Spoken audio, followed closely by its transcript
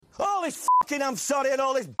All this fucking I'm sorry and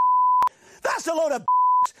all this that's a load of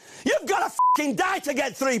You've got to fucking die to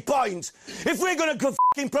get 3 points. If we're going to go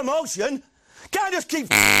fucking promotion, can't just keep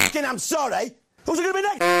fucking I'm sorry. Who's it going to be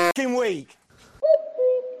next fucking week?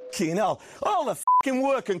 Fucking hell. All the fucking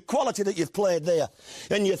work and quality that you've played there,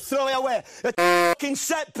 and you throw it away a fucking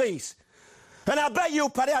set piece. And I bet you,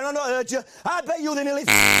 Paddy, I don't know, heard you, I bet you the nearly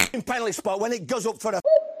fucking penalty spot when it goes up for a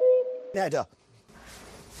header.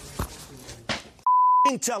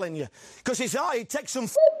 Fucking telling you. Because it's hard, it takes some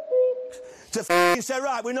to f***ing say,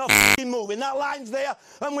 right, we're not f***ing moving. That line's there,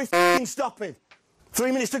 and we f***ing stopping.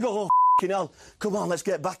 3 minutes to go. Oh, f***ing hell. Come on, let's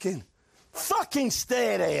get back in. Fucking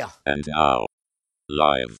stay there. And now,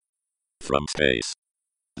 live from space,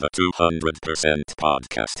 the 200%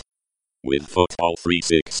 podcast with Football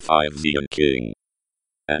 365 Ian King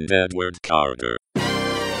and Edward Carter.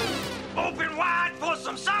 Open wide for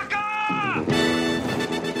some soccer!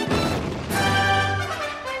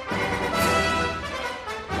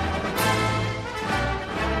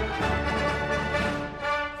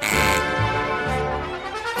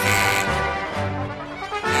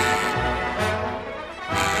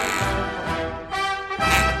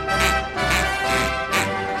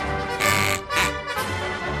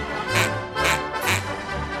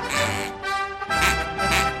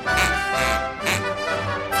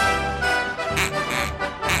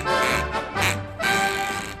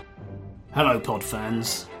 Hello, pod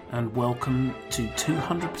fans, and welcome to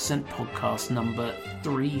 200% podcast number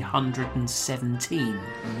 317.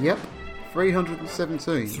 Yep,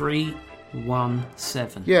 317.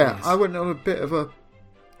 317. Yeah, yes. I went on a bit of a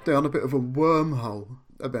wormhole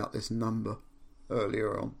about this number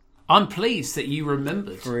earlier on. I'm pleased that you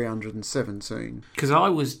remembered. 317. Because I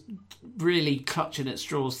was really clutching at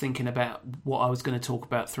straws thinking about what I was going to talk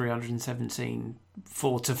about 317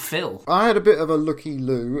 for to fill. I had a bit of a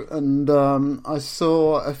looky-loo, and I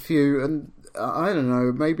saw a few, and I don't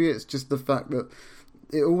know, maybe it's just the fact that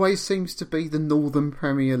it always seems to be the Northern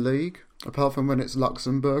Premier League, apart from when it's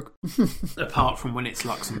Luxembourg. Apart from when it's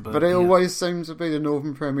Luxembourg. But it always seems to be the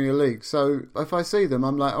Northern Premier League. So if I see them,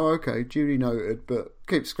 I'm like, oh, okay, duly noted, but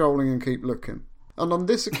keep scrolling and keep looking. And on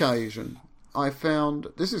this occasion, I found,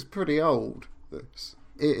 this is pretty old, this.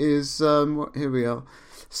 It is, here we are,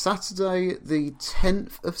 Saturday the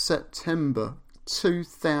 10th of September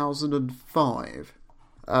 2005.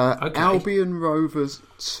 Okay. Albion Rovers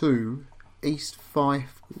 2, East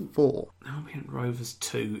Fife 4. Albion Rovers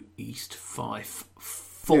 2, East Fife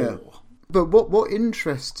 4. Yeah. But what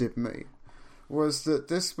interested me was that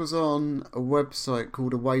this was on a website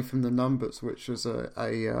called Away From The Numbers, which was a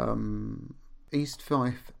East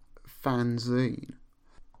Fife fanzine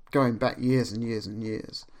going back years and years and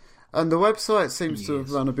years. And the website seems to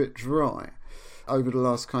have run a bit dry over the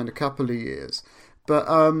last kind of couple of years. But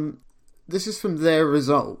this is from their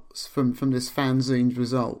results, from this fanzine's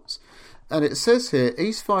results. And it says here,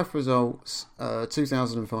 East Fife results,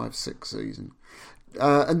 2005-06 season.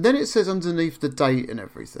 And then it says underneath the date and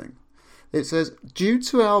everything, it says, due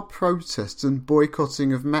to our protests and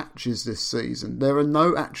boycotting of matches this season, there are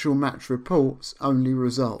no actual match reports, only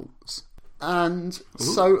results. And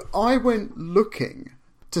so I went looking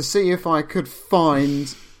to see if I could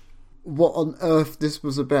find what on earth this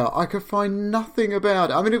was about. I could find nothing about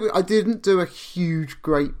it. I mean, I didn't do a huge,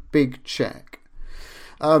 great, big check.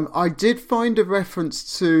 I did find a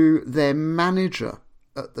reference to their manager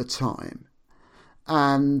at the time.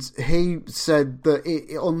 And he said that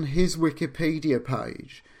on his Wikipedia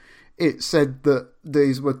page, it said that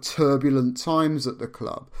these were turbulent times at the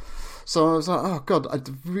club. So I was like, oh God, I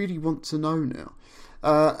really want to know now.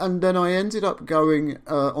 And then I ended up going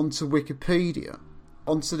onto Wikipedia,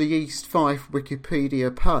 onto the East Fife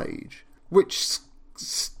Wikipedia page, which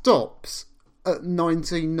stops at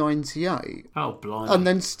 1998. Oh, blimey. And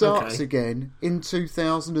then starts again in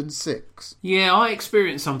 2006. Yeah, I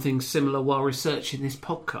experienced something similar while researching this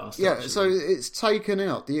podcast. Yeah, actually. so it's taken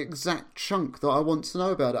out the exact chunk that I want to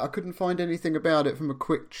know about it. I couldn't find anything about it from a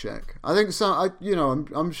quick check. I think so.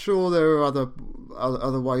 I'm sure there are other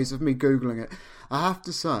ways of me googling it. I have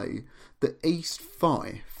to say that East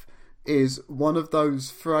Fife is one of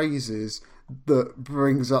those phrases that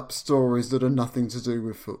brings up stories that are nothing to do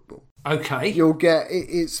with football. Okay. You'll get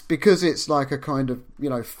it's because it's like a kind of,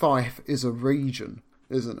 Fife is a region,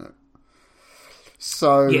 isn't it?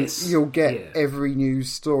 So yes. You'll get every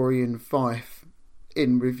news story in Fife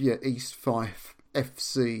in with your East Fife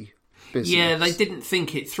FC business. Yeah, they didn't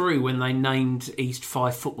think it through when they named East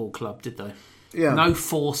Fife Football Club, did they? Yeah. No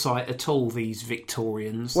foresight at all, these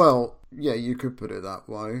Victorians. Well, yeah, you could put it that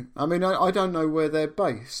way. I mean, I don't know where they're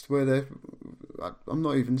based. I'm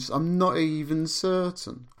not even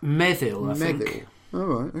certain. Melville, I think. All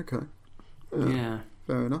right, okay. Yeah.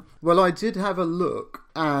 Fair enough. Well, I did have a look,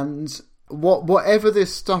 and whatever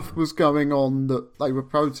this stuff was going on that they were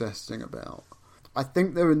protesting about, I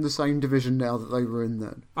think they're in the same division now that they were in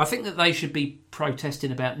then. I think that they should be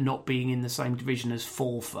protesting about not being in the same division as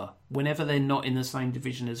Forfar. Whenever they're not in the same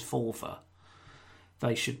division as Forfar,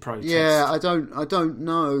 they should protest. Yeah, I don't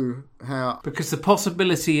know how... Because the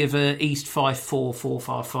possibility of a East Fife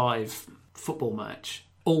 4-4-5 football match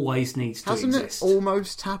always needs to Hasn't exist. it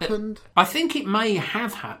almost happened? I think it may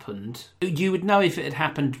have happened. You would know if it had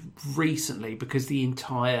happened recently because the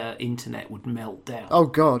entire internet would melt down. Oh,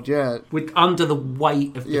 God, yeah. Under the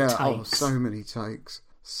weight of the Yeah, takes. so many takes.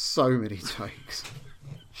 So many takes.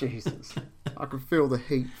 Jesus. I can feel the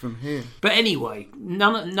heat from here. But anyway,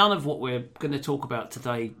 none of what we're going to talk about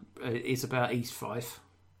today is about East Fife.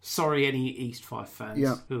 Sorry, any East Fife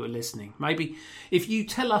fans who are listening. Maybe if you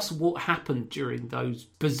tell us what happened during those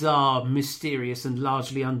bizarre, mysterious and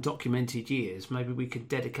largely undocumented years, maybe we could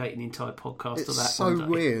dedicate an entire podcast to that. It's so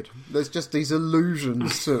weird. There's just these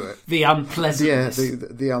allusions to it. The unpleasantness. Yeah,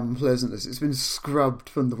 the unpleasantness. It's been scrubbed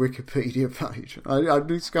from the Wikipedia page. I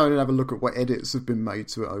need to go and have a look at what edits have been made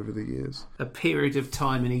to it over the years. A period of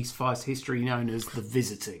time in East Fife's history known as the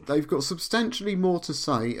Visiting. They've got substantially more to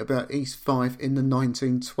say about East Fife in the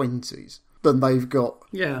 1920s than they've got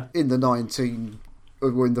in the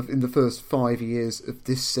in the first 5 years of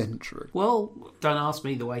this century. Well, don't ask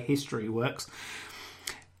me the way history works.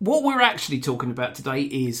 What we're actually talking about today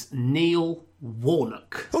is Neil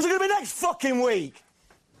Warnock. Who's it going to be next fucking week?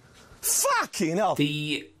 Fucking hell.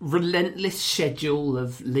 The relentless schedule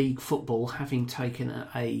of league football having taken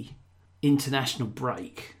a international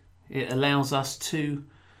break, it allows us to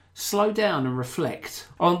slow down and reflect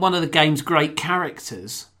on one of the game's great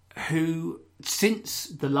characters who, since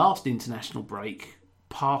the last international break,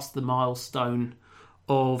 passed the milestone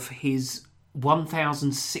of his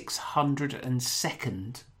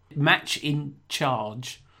 1,602nd match in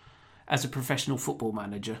charge as a professional football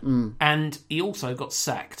manager. And he also got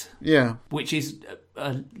sacked. Yeah. Which is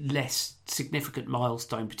a less significant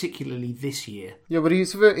milestone, particularly this year. Yeah, but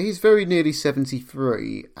he's very nearly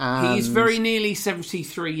 73. And... He's very nearly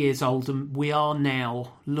 73 years old, and we are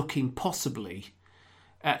now looking possibly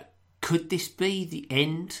at, could this be the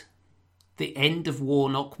end? The end of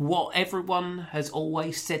Warnock? What everyone has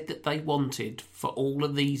always said that they wanted for all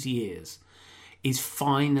of these years is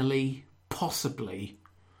finally, possibly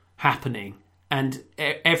happening. And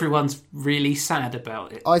everyone's really sad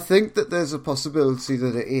about it. I think that there's a possibility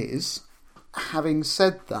that it is. Having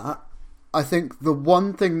said that, I think the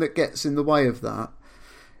one thing that gets in the way of that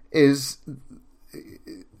is,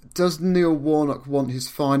 does Neil Warnock want his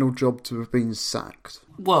final job to have been sacked?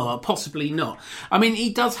 Well, possibly not. I mean,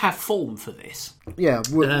 he does have form for this. Yeah.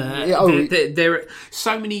 There are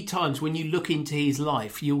so many times when you look into his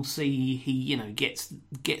life, you'll see he, gets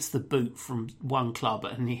the boot from one club,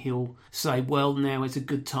 and he'll say, "Well, now is a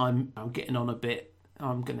good time. I'm getting on a bit.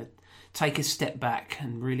 I'm going to take a step back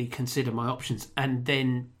and really consider my options." And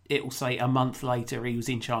then it will say a month later he was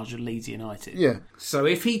in charge of Leeds United. Yeah. So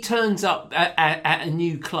if he turns up at a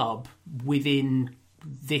new club within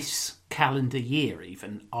this calendar year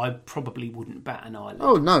even, I probably wouldn't bat an eyelid.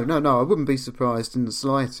 Oh, no, I wouldn't be surprised in the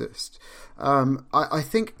slightest. I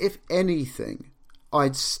think, if anything,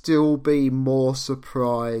 I'd still be more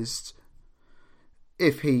surprised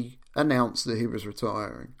if he announced that he was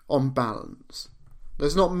retiring, on balance.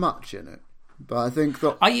 There's not much in it, but I think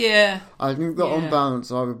that... on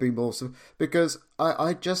balance I would be more... Because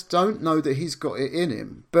I just don't know that he's got it in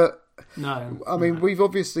him, but... No. I mean, we've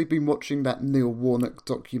obviously been watching that Neil Warnock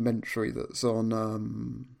documentary that's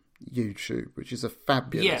on YouTube, which is a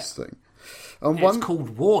fabulous thing. And it's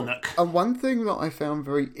called Warnock. And one thing that I found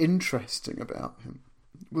very interesting about him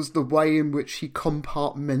was the way in which he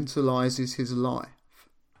compartmentalises his life.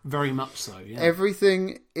 Very much so, yeah.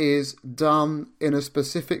 Everything is done in a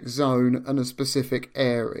specific zone and a specific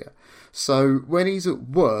area. So when he's at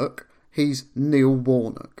work, he's Neil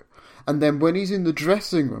Warnock. And then when he's in the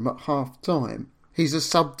dressing room at half-time, he's a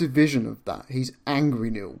subdivision of that. He's angry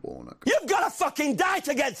Neil Warnock. You've got to fucking die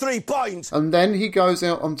to get 3 points! And then he goes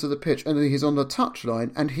out onto the pitch and he's on the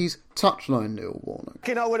touchline and he's touchline Neil Warnock.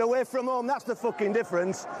 We're away from home, that's the fucking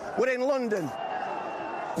difference. We're in London.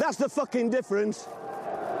 That's the fucking difference.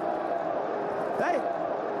 Hey,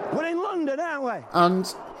 we're in London, aren't we?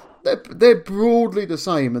 And they're broadly the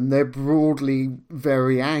same, and they're broadly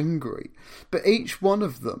very angry. But each one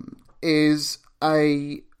of them is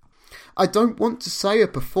I don't want to say a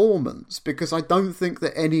performance, because I don't think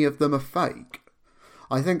that any of them are fake.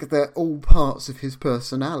 I think they're all parts of his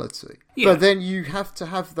personality. Yeah. But then you have to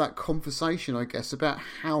have that conversation, I guess, about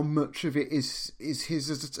how much of it is his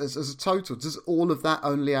as a total. Does all of that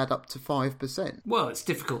only add up to 5%? Well, it's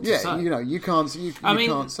difficult to say. You can't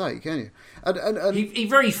say, can you? And he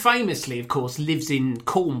very famously, of course, lives in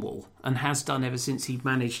Cornwall and has done ever since he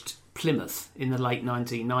managed Plymouth in the late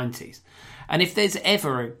 1990s. And if there's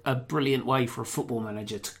ever a brilliant way for a football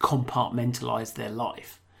manager to compartmentalise their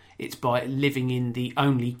life, it's by living in the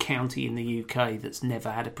only county in the UK that's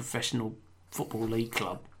never had a professional football league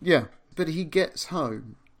club. Yeah, but he gets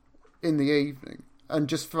home in the evening and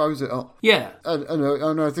just throws it off. Yeah.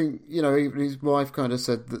 And I think, even his wife kind of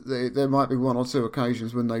said that there might be one or two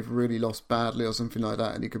occasions when they've really lost badly or something like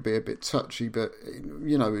that, and he could be a bit touchy, but,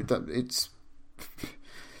 it's...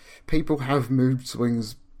 People have mood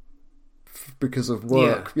swings because of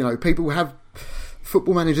work. Yeah. People have...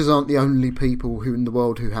 Football managers aren't the only people in the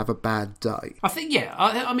world who have a bad day. I think,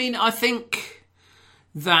 I think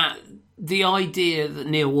that the idea that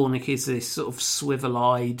Neil Warnock is this sort of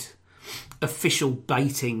swivel-eyed, official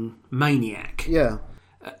baiting maniac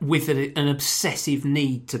with an obsessive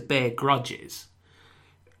need to bear grudges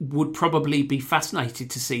would probably be fascinated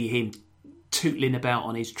to see him tootling about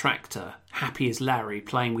on his tractor, happy as Larry,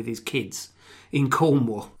 playing with his kids in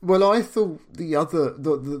Cornwall. Well, I thought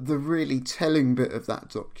the really telling bit of that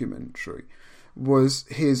documentary was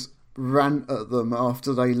his rant at them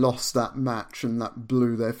after they lost that match and that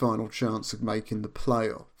blew their final chance of making the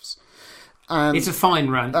playoffs. And it's a fine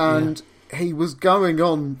rant. And he was going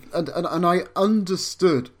on, and I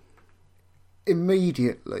understood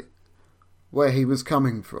immediately where he was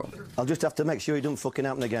coming from. I'll just have to make sure it don't fucking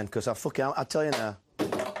happen again, because I tell you now,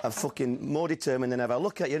 I'm fucking more determined than ever. I'll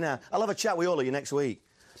look at you now. I'll have a chat with all of you next week.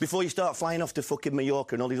 Before you start flying off to fucking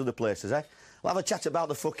Mallorca and all these other places, eh? I'll have a chat about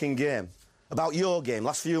the fucking game. About your game,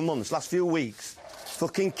 last few months, last few weeks.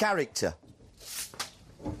 Fucking character.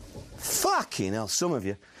 Fucking hell, some of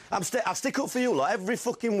you. I'll stick up for you lot every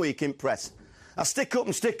fucking week in press. I'll stick up,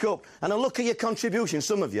 and I'll look at your contribution,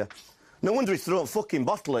 some of you. No wonder he's throwing fucking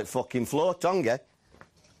bottle at fucking floor, Tonga.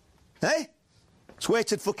 Eh? It's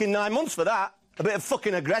waited fucking 9 months for that. A bit of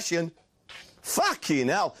fucking aggression. Fucking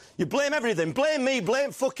hell. You blame everything. Blame me,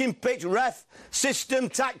 blame fucking pitch, ref, system,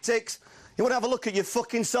 tactics. You want to have a look at your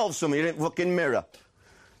fucking self, some of you, in the fucking mirror.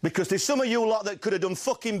 Because there's some of you lot that could have done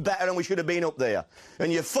fucking better and we should have been up there.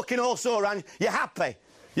 And you're fucking also around, you're happy.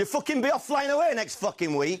 You fucking be off flying away next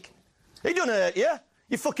fucking week. It doesn't hurt you.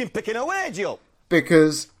 You're fucking picking a wage up.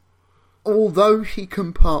 Because although he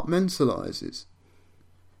compartmentalises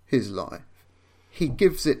his life, he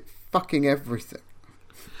gives it fucking everything.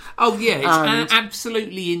 Oh, yeah, it's an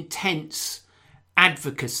absolutely intense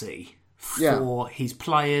advocacy for his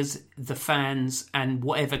players, the fans, and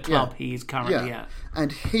whatever club he is currently at.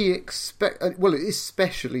 And he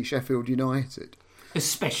especially Sheffield United.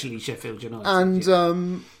 Especially Sheffield United.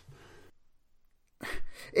 And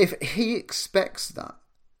if he expects that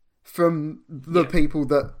from the people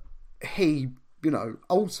that he,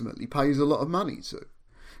 ultimately pays a lot of money to.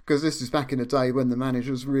 Because this is back in a day when the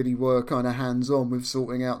managers really were kind of hands-on with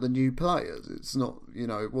sorting out the new players. It's not,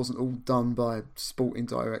 it wasn't all done by sporting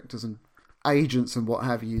directors and agents and what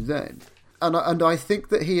have you then. And I think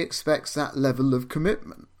that he expects that level of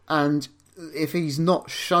commitment. And if he's not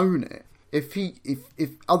shown it, if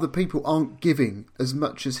other people aren't giving as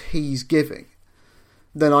much as he's giving,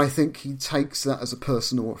 then I think he takes that as a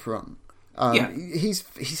personal affront. He's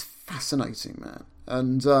fascinating, man.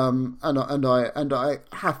 And I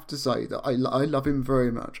have to say that I love him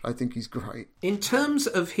very much. I think he's great. In terms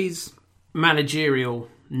of his managerial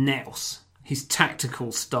nous, his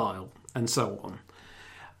tactical style, and so on,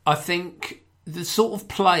 I think the sort of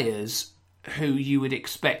players who you would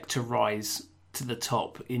expect to rise to the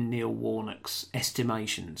top in Neil Warnock's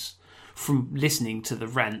estimations, from listening to the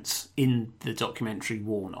rants in the documentary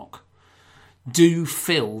Warnock, do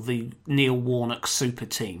fill the Neil Warnock super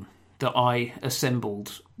team that I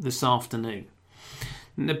assembled this afternoon.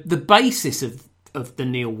 The basis of the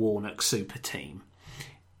Neil Warnock super team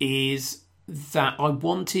is that I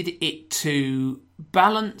wanted it to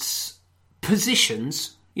balance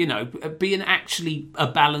positions, being actually a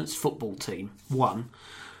balanced football team, one.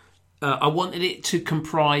 I wanted it to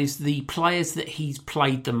comprise the players that he's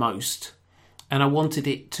played the most, and I wanted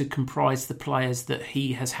it to comprise the players that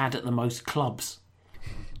he has had at the most clubs.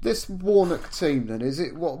 This Warnock team, then, is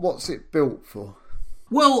it what's it built for?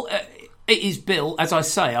 Well, it is built, as I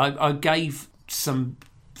say, I gave some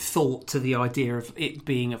thought to the idea of it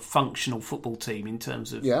being a functional football team in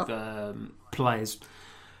terms of players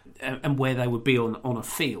and where they would be on a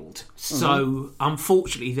field. So,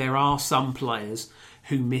 unfortunately, there are some players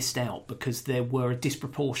who missed out because there were a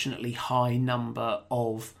disproportionately high number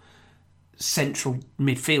of central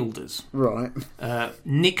midfielders. Right.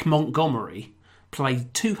 Nick Montgomery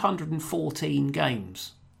played 214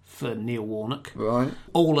 games for Neil Warnock, Right.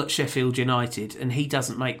 all at Sheffield United, and he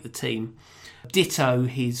doesn't make the team. Ditto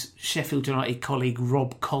his Sheffield United colleague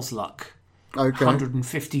Rob Kozluck, Okay.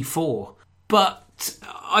 154. But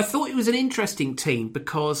I thought it was an interesting team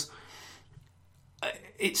because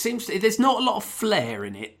it seems there's not a lot of flair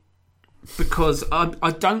in it, because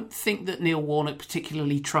I don't think that Neil Warnock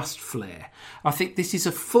particularly trusts flair. I think this is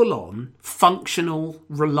a full-on, functional,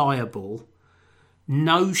 reliable,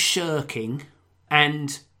 no shirking,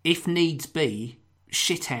 and, if needs be,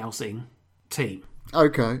 shithousing team.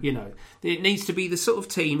 Okay. You know, it needs to be the sort of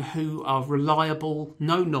team who are reliable,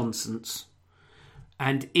 no nonsense,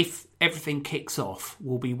 and if everything kicks off,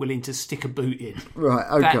 will be willing to stick a boot in. Right.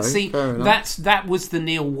 Okay. Fair enough. That was the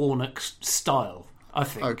Neil Warnock style, I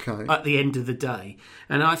think, Okay. at the end of the day.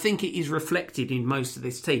 And I think it is reflected in most of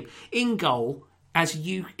this team. In goal, if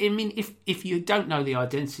you don't know the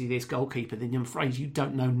identity of this goalkeeper, then I'm afraid you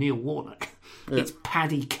don't know Neil Warnock. Yeah. It's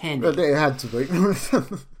Paddy Kenny. It had to be.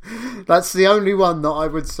 That's the only one that I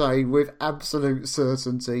would say with absolute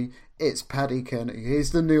certainty. It's Paddy Kenny.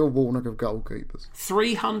 He's the Neil Warnock of goalkeepers.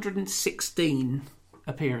 316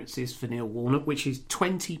 appearances for Neil Warnock, which is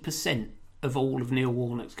 20% of all of Neil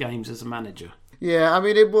Warnock's games as a manager. Yeah, I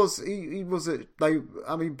mean, it was. He was.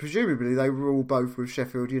 Presumably they were all both with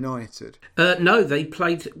Sheffield United. No, they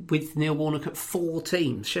played with Neil Warnock at 4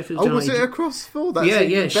 teams. Sheffield United. Was it across 4? That's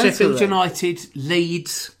yeah. Sheffield then. United,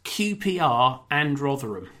 Leeds, QPR, and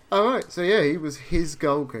Rotherham. All right, so yeah, he was his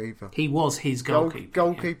goalkeeper. He was his goalkeeper.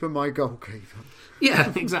 Goalkeeper, my goalkeeper.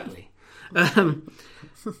 Yeah, exactly.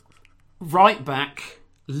 Right back,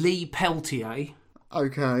 Lee Peltier.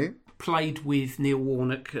 Okay. Played with Neil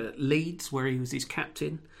Warnock at Leeds, where he was his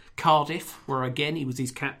captain. Cardiff, where again he was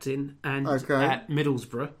his captain. And at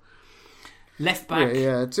Middlesbrough. Left back.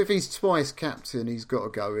 Yeah. If he's twice captain, he's got to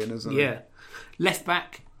go in, hasn't he? Yeah. Left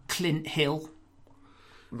back, Clint Hill.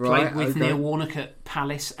 Right, Played with Neil Warnock at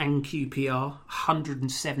Palace and QPR,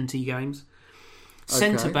 170 games.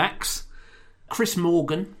 Centre backs, Chris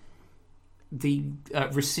Morgan, the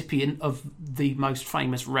recipient of the most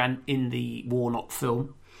famous rant in the Warnock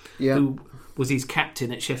film, who was his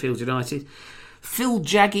captain at Sheffield United. Phil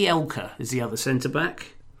Jagielka is the other centre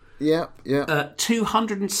back. Yeah.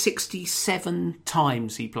 267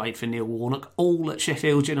 times he played for Neil Warnock, all at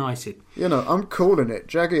Sheffield United. You know, I'm calling it.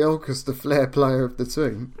 Jagielka's the flair player of the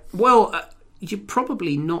team. Well, you're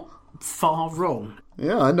probably not far wrong.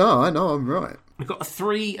 Yeah, I know, I'm right. We've got a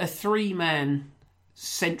three-man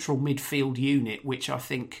central midfield unit, which I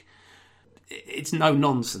think it's no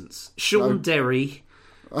nonsense. Sean Derry,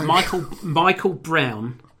 Michael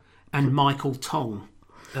Brown, and Michael Tong.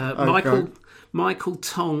 Michael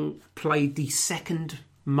Tong played the second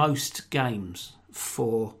most games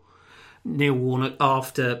for Neil Warnock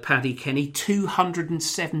after Paddy Kenny,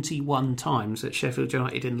 271 times at Sheffield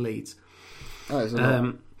United and Leeds. That is a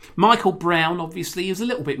lot. Michael Brown, obviously, is a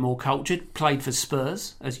little bit more cultured, played for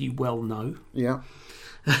Spurs, as you well know. Yeah.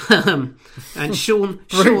 And Sean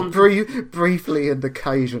briefly and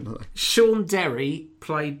occasionally. Sean Derry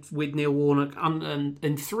played with Neil Warnock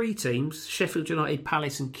in 3 teams: Sheffield United,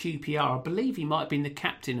 Palace, and QPR. I believe he might have been the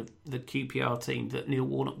captain of the QPR team that Neil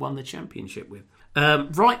Warnock won the championship with.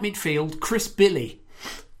 Right midfield, Chris Billy.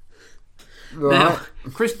 Right. Now,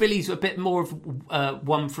 Chris Billy's a bit more of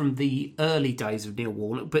one from the early days of Neil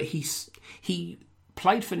Warnock, but he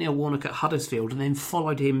played for Neil Warnock at Huddersfield and then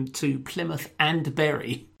followed him to Plymouth and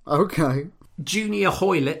Bury. Okay. Junior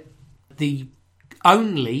Hoylett, the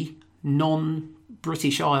only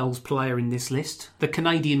non-British Isles player in this list. The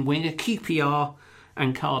Canadian winger, QPR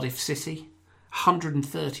and Cardiff City.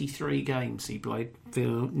 133 games he played for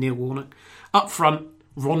Neil Warnock. Up front,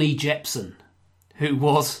 Ronnie Jepson, who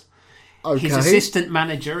was his assistant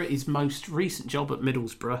manager at his most recent job at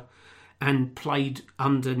Middlesbrough, and played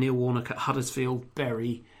under Neil Warnock at Huddersfield,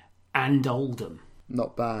 Bury and Oldham.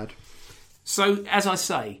 Not bad. So, as I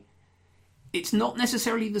say, it's not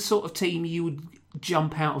necessarily the sort of team you would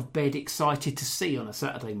jump out of bed excited to see on a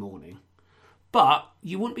Saturday morning. But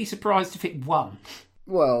you wouldn't be surprised if it won.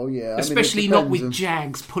 Well, yeah. Especially not with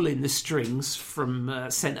Jags pulling the strings from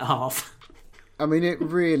centre-half. I mean, it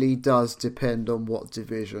really does depend on what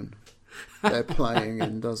division they're playing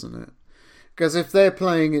in, doesn't it? Because if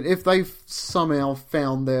they've somehow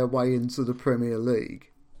found their way into the Premier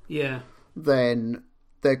League, then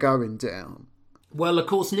they're going down. Well, of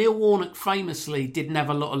course, Neil Warnock famously didn't have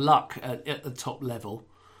a lot of luck at the top level.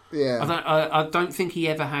 Yeah, I don't think he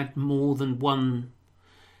ever had more than one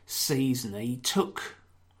season. He took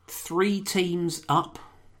 3 teams up,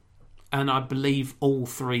 and I believe all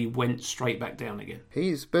 3 went straight back down again.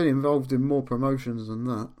 He's been involved in more promotions than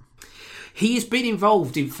that. He has been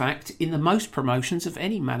involved, in fact, in the most promotions of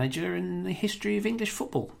any manager in the history of English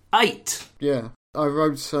football. 8. Yeah, I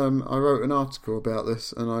wrote an article about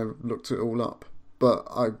this, and I looked it all up. But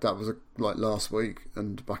that was like last week,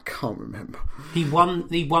 and I can't remember. He won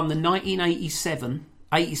the 1987,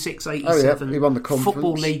 86-87 he won the conference.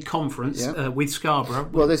 Football League Conference with Scarborough.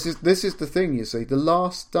 Well, this is the thing, you see. The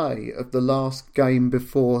last day of the last game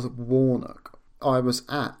before Warnock, I was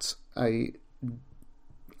at a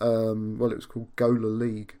it was called Gola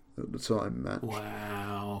League at the time match.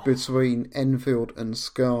 Wow. Between Enfield and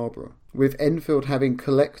Scarborough, with Enfield having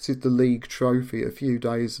collected the league trophy a few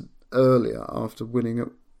days earlier after winning at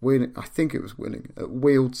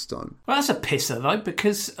Wealdstone. Well, that's a pisser though,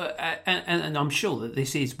 because and I'm sure that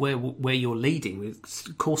this is where you're leading with.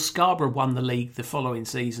 Of course, Scarborough won the league the following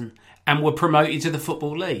season and were promoted to the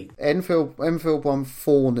Football League. Enfield won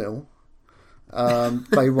 4-0.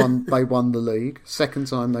 They won the league. Second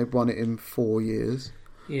time they've won it in 4 years.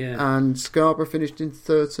 Yeah. And Scarborough finished in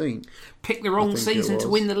 13th. Picked the wrong season to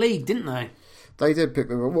win the league, didn't they? They did pick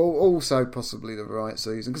also possibly the right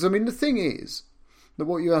season. Because, I mean, the thing is that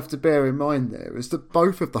what you have to bear in mind there is that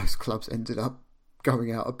both of those clubs ended up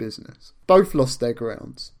going out of business. Both lost their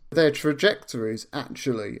grounds. Their trajectories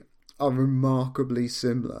actually are remarkably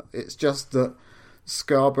similar. It's just that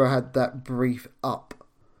Scarborough had that brief up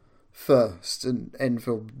first, and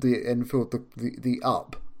the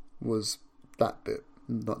up was that bit,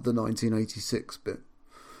 not the 1986 bit.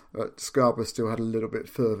 But Scarborough still had a little bit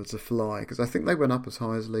further to fly, because I think they went up as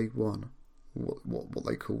high as League One, what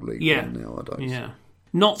they call League One nowadays. Yeah.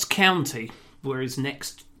 Notts County were his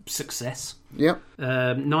next success. Yep.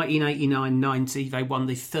 1989-90, they won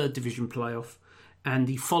the 3rd Division playoff, and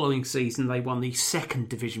the following season they won the 2nd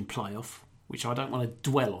Division playoff, which I don't want to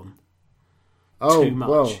dwell on too much.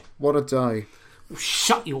 Well, what a day.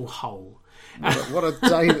 Shut your hole. What a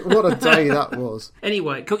day! What a day that was.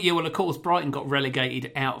 Anyway, of course, Brighton got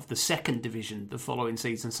relegated out of the 2nd Division the following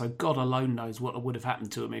season, so God alone knows what would have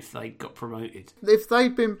happened to them if they got promoted. If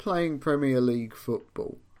they'd been playing Premier League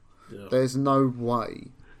football, there's no way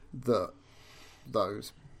that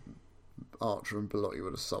those Archer and Bellotti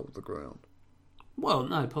would have sold the ground. Well,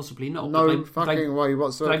 no, possibly not. No fucking way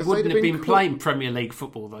whatsoever. They wouldn't have been playing Premier League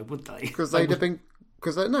football, though, would they? Because they'd have been.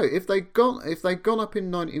 Because if they'd gone up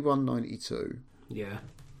in 91-92, yeah.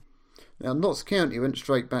 Now Notts County went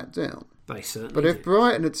straight back down. They certainly. But if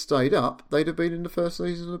Brighton had stayed up, they'd have been in the first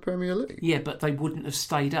season of the Premier League. Yeah, but they wouldn't have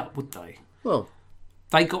stayed up, would they? Well,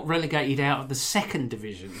 they got relegated out of the 2nd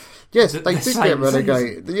Division. Yes, they did get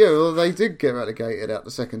relegated. Season. Yeah, well, they did get relegated out the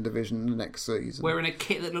 2nd Division the next season. Wearing a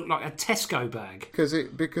kit that looked like a Tesco bag.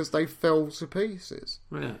 Because they fell to pieces.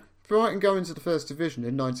 Yeah. Brighton go into the 1st Division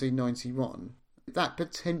in 1991. That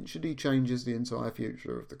potentially changes the entire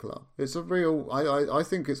future of the club. It's a real... I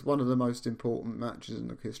think it's one of the most important matches in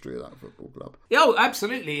the history of that football club. Oh,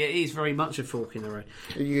 absolutely. It is very much a fork in the road.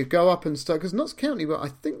 You go up and start... Because Notts County, I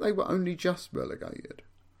think they were only just relegated.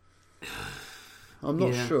 I'm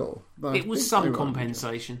not sure. It was some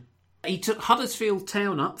compensation. He took Huddersfield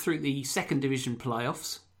Town up through the 2nd Division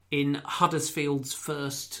playoffs in Huddersfield's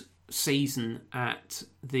first season at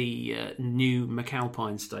the new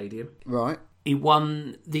McAlpine Stadium. Right. He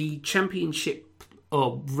won the championship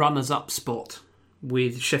or runners-up spot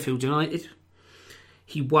with Sheffield United.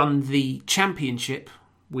 He won the championship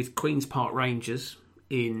with Queen's Park Rangers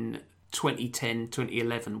in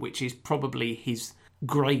 2010-2011, which is probably his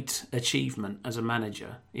great achievement as a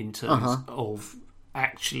manager in terms of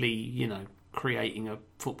actually, creating a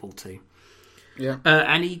football team. Yeah.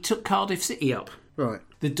 And he took Cardiff City up. Right.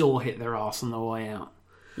 The door hit their arse on the way out.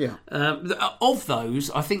 Yeah. Of those,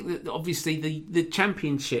 I think that obviously the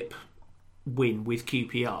championship win with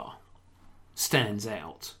QPR stands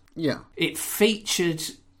out. Yeah. It featured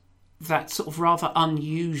that sort of rather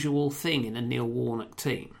unusual thing in a Neil Warnock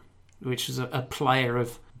team, which was a player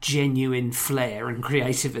of genuine flair and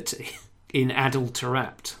creativity in Adil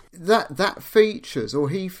Tarabt. That features, or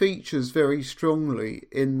he features very strongly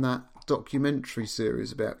in that documentary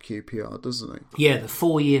series about QPR, doesn't he? Yeah, the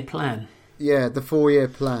 4-year plan. Yeah, the 4-year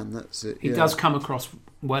plan, that's it. He does come across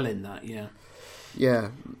well in that, yeah. Yeah,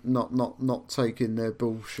 not taking their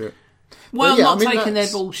bullshit. Well, not taking their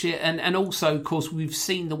bullshit, and also, of course, we've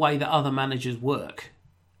seen the way that other managers work.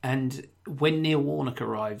 And when Neil Warnock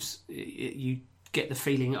arrives, you get the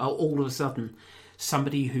feeling, all of a sudden,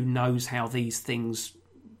 somebody who knows how these things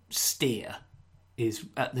steer is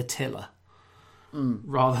at the tiller.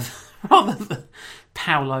 Rather than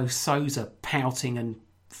Paulo Sousa pouting and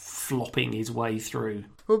flopping his way through.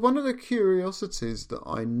 Well, one of the curiosities that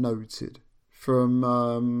I noted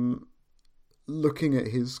from looking at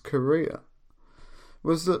his career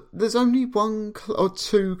was that there's only one or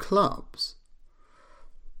two clubs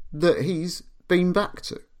that he's been back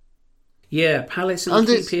to. Yeah, Palace and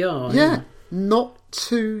QPR. Yeah, not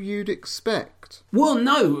two you'd expect. Well,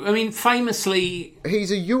 no. I mean, famously... He's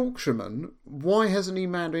a Yorkshireman. Why hasn't he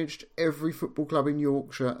managed every football club in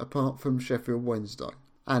Yorkshire apart from Sheffield Wednesday?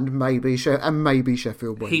 And maybe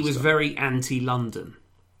Sheffield Wednesday. He was very anti-London.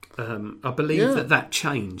 I believe that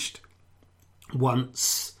changed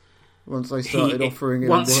once they started offering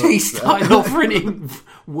him he started offering him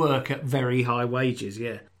work at very high wages.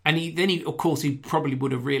 Yeah, and he of course he probably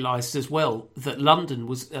would have realised as well that London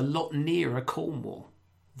was a lot nearer Cornwall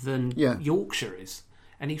than Yorkshire is,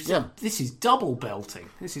 and he said, "This is double belting.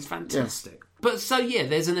 This is fantastic." Yeah. But so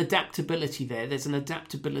there's an adaptability there. There's an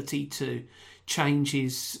adaptability to change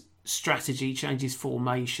his strategy, change his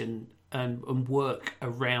formation, and work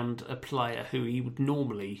around a player who he would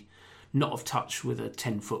normally not have touched with a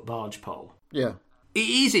 10-foot barge pole. Yeah. It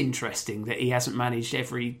is interesting that he hasn't managed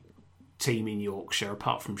every team in Yorkshire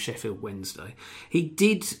apart from Sheffield Wednesday. He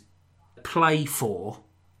did play for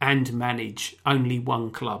and manage only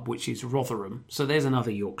one club, which is Rotherham. So there's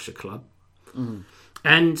another Yorkshire club. Mm.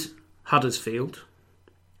 And Huddersfield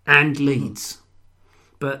and Leeds.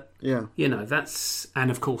 But, that's...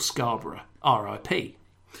 And, of course, Scarborough, RIP.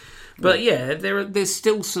 But, there's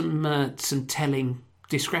still some telling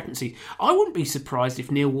discrepancies. I wouldn't be surprised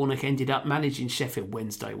if Neil Warnock ended up managing Sheffield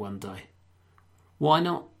Wednesday one day. Why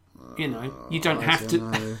not? You don't have to...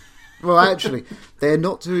 Know. Well, actually, they're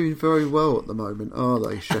not doing very well at the moment, are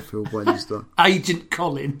they, Sheffield Wednesday? Agent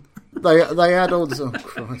Colin. They had all this... Oh,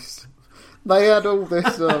 Christ. They had all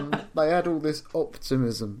this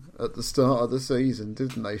optimism at the start of the season,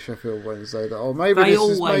 didn't they, Sheffield Wednesday? That maybe this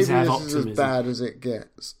is as bad as it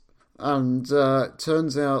gets. And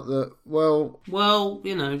turns out that, well,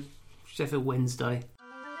 Sheffield Wednesday.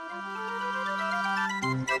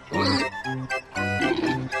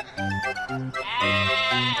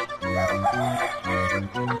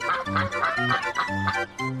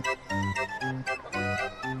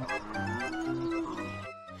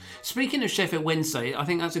 Speaking of Sheffield Wednesday, I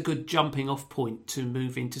think that's a good jumping off point to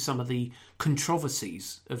move into some of the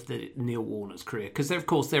controversies of the Neil Warnock's career, because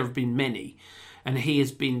there have been many, and he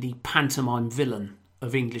has been the pantomime villain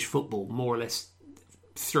of English football, more or less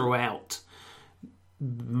throughout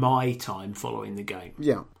my time following the game.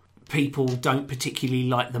 Yeah. People don't particularly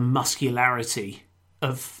like the muscularity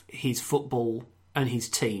of his football and his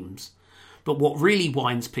teams. But what really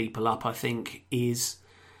winds people up, I think, is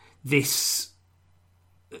this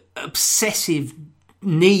obsessive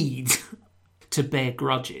need to bear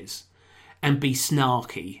grudges and be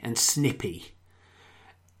snarky and snippy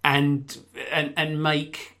and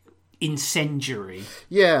make incendiary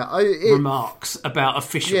remarks about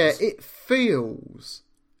officials. Yeah, it feels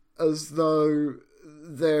as though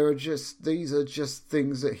these are just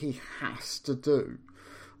things that he has to do,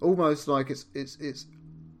 almost like it's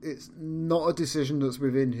not a decision that's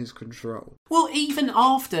within his control. Well, even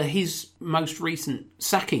after his most recent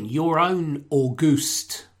sacking, your own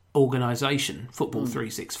august organisation, Football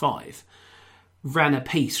 365, ran a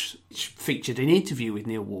piece which featured an interview with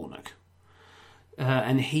Neil Warnock,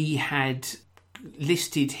 and he had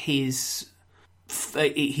listed his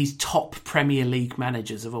top Premier League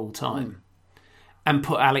managers of all time and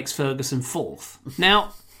put Alex Ferguson fourth.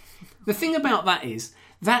 Now, the thing about that is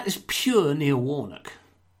pure Neil Warnock.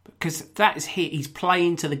 Because he's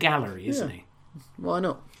playing to the gallery, isn't he? Why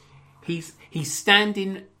not? He's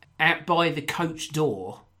standing out by the coach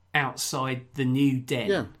door outside the new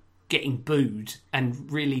den, getting booed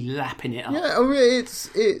and really lapping it up. Yeah, I mean,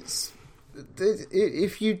 it's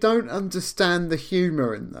if you don't understand the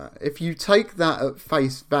humour in that, if you take that at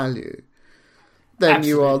face value, then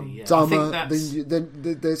absolutely, you are dumber.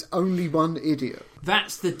 Then there's only one idiot.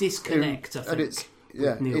 That's the disconnect. I think.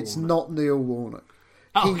 And it's not Neil Warnock.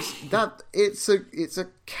 Oh, it's a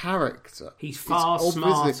character. He's far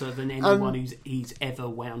smarter than anyone he's ever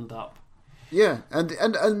wound up. Yeah,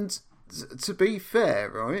 and to be fair,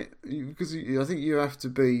 right? Because I think you have to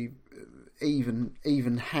be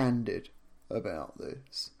even-handed about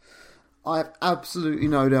this. I have absolutely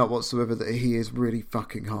no doubt whatsoever that he is really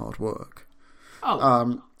fucking hard work.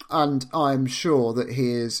 Oh. And I'm sure that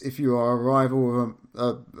he is, if you are a rival of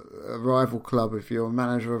a rival club, if you're a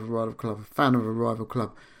manager of a rival club, a fan of a rival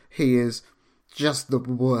club, he is just the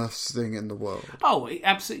worst thing in the world. Oh,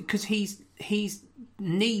 absolutely, because he's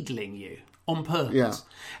needling you on purpose. Yeah.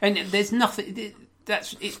 And there's nothing...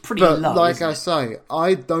 It's pretty but low, like I say,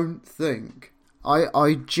 I don't think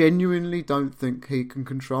I genuinely don't think he can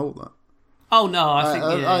control that. Oh no, I think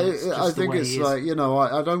I think it's like, you know,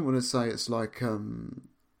 I don't want to say it's like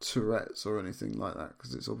Tourette's or anything like that,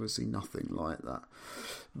 because it's obviously nothing like that.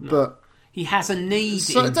 No. But he has a need.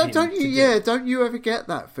 So in don't him you? Yeah, don't you ever get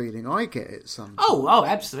that feeling? I get it sometimes. Oh,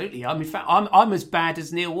 absolutely. I mean, in fact, I'm as bad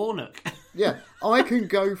as Neil Warnock. Yeah, I can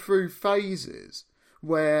go through phases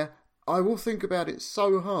where I will think about it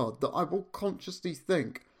so hard that I will consciously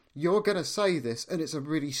think, you're going to say this, and it's a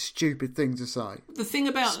really stupid thing to say. The thing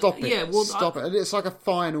about... Stop it. Yeah, well, Stop it. And it's like a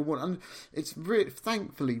final one. And it's really,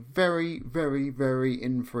 thankfully, very, very, very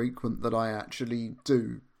infrequent that I actually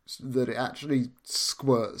do, that it actually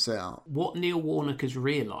squirts out. What Neil Warnock has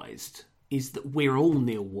realised is that we're all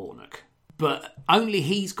Neil Warnock, but only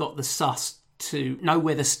he's got the sus to know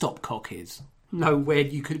where the stopcock is, know where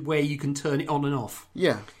you can turn it on and off.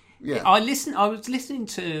 Yeah. I was listening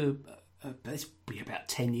to... it's about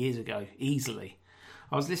 10 years ago, easily.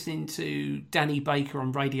 I was listening to Danny Baker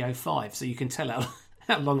on Radio 5, so you can tell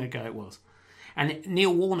how long ago it was. And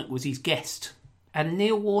Neil Warnock was his guest. And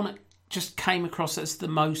Neil Warnock just came across as the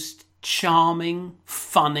most charming,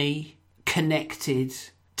 funny, connected,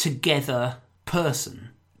 together person.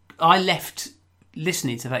 I left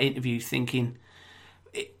listening to that interview thinking,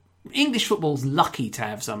 English football's lucky to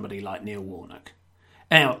have somebody like Neil Warnock.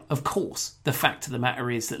 Now, of course, the fact of the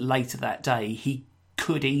matter is that later that day, he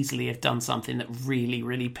could easily have done something that really,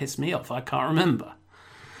 really pissed me off. I can't remember.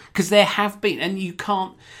 Because there have been, and you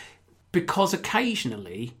can't, because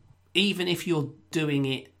occasionally, even if you're doing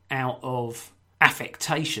it out of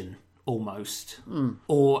affectation, almost,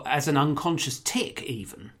 or as an unconscious tick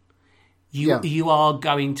even, you are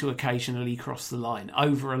going to occasionally cross the line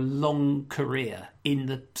over a long career in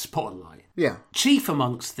the spotlight. Yeah. Chief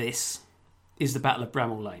amongst this is the Battle of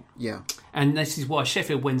Bramall Lane. Yeah. And this is why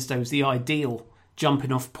Sheffield Wednesday was the ideal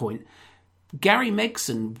jumping off point. Gary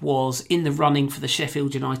Megson was in the running for the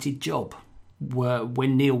Sheffield United job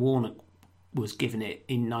when Neil Warnock was given it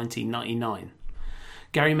in 1999.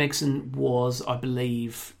 Gary Megson was, I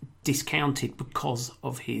believe, discounted because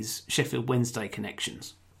of his Sheffield Wednesday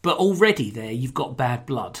connections. But already there, you've got bad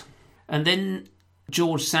blood. And then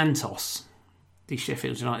George Santos, the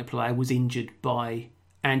Sheffield United player, was injured by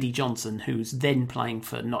Andy Johnson, who was then playing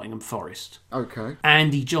for Nottingham Forest. Okay.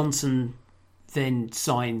 Andy Johnson then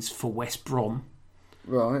signs for West Brom.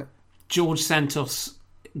 Right. George Santos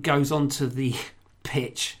goes onto the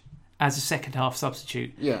pitch as a second half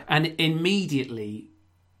substitute. Yeah. And immediately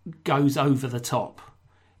goes over the top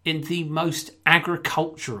in the most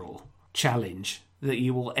agricultural challenge that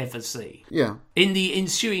you will ever see. Yeah. In the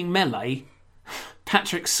ensuing melee,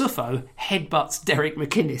 Patrick Suffo headbutts Derek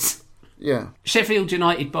McInnes. Yeah. Sheffield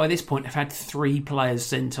United, by this point, have had 3 players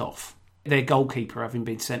sent off. Their goalkeeper having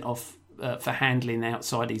been sent off for handling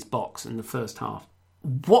outside his box in the first half.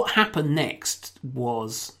 What happened next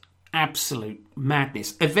was absolute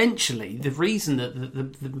madness. Eventually, the reason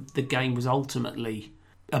that the game was ultimately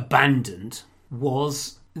abandoned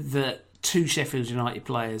was that 2 Sheffield United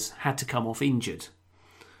players had to come off injured.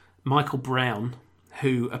 Michael Brown,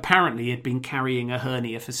 who apparently had been carrying a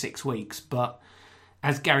hernia for 6 weeks, but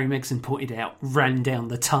as Gary Megson pointed out, ran down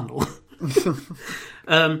the tunnel.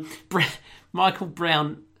 Michael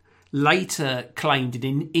Brown later claimed in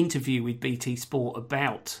an interview with BT Sport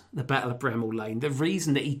about the Battle of Bramall Lane, the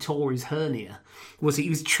reason that he tore his hernia was he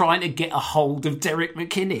was trying to get a hold of Derek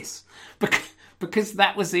McInnes. Because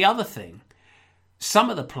that was the other thing. Some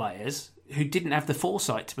of the players who didn't have the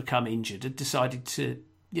foresight to become injured had decided to,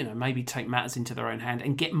 maybe take matters into their own hand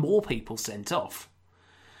and get more people sent off.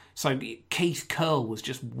 So Keith Curle was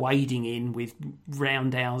just wading in with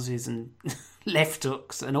roundhouses and left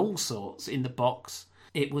hooks and all sorts in the box.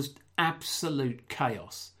 It was absolute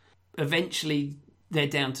chaos. Eventually, they're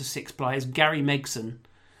down to 6 players. Gary Megson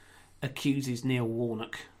accuses Neil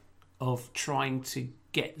Warnock of trying to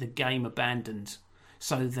get the game abandoned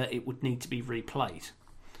so that it would need to be replayed.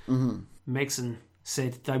 Mm-hmm. Megson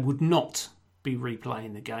said they would not be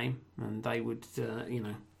replaying the game, and they would,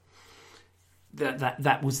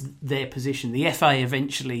 that was their position. The FA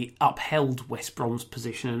eventually upheld West Brom's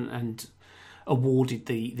position and awarded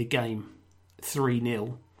the game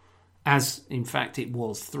 3-0, as in fact it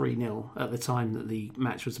was 3-0 at the time that the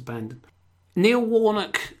match was abandoned. Neil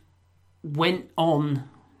Warnock went on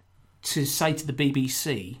to say to the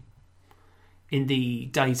BBC in the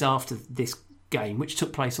days after this game, which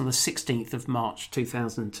took place on the 16th of March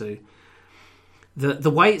 2002, the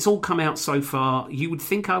way it's all come out so far, you would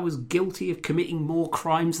think I was guilty of committing more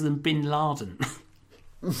crimes than Bin Laden.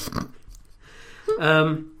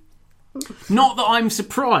 Not that I'm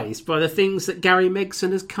surprised by the things that Gary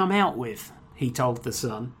Megson has come out with, he told The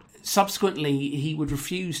Sun. subsequently, he would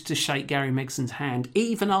refuse to shake Gary Megson's hand,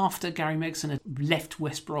 even after Gary Megson had left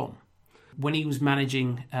West Brom. When he was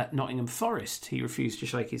managing at Nottingham Forest, he refused to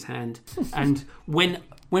shake his hand. And when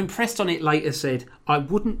pressed on it later said, I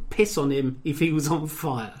wouldn't piss on him if he was on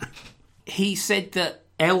fire. He said that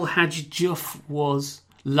El Hadj Diouf was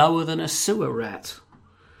lower than a sewer rat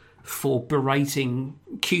for berating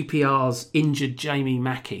QPR's injured Jamie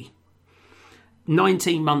Mackie.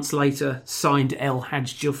 19 months later, signed El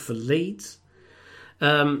Hadj Diouf for Leeds.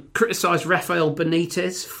 Criticised Rafael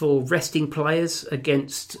Benitez for resting players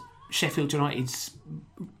against Sheffield United's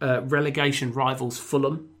relegation rivals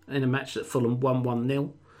Fulham in a match that Fulham won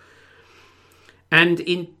 1-0. And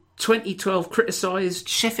in 2012 criticised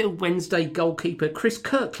Sheffield Wednesday goalkeeper Chris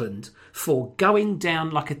Kirkland for going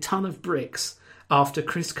down like a ton of bricks after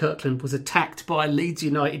Chris Kirkland was attacked by a Leeds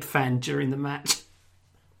United fan during the match.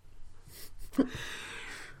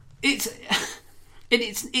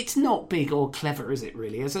 It's not big or clever, is it?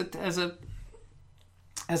 Really, as a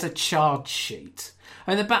charge sheet.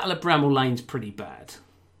 I mean, the Battle of Bramall Lane's pretty bad.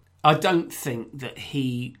 I don't think that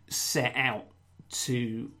he set out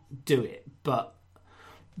to do it, but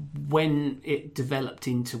when it developed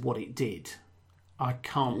into what it did, I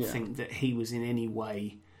can't think that he was in any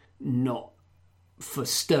way not for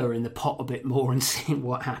stirring the pot a bit more and seeing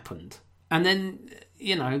what happened. And then,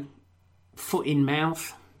 foot in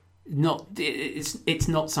mouth. It's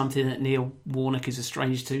not something that Neil Warnock is a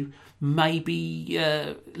stranger to. Maybe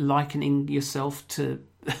likening yourself to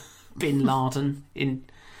Bin Laden in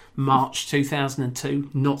March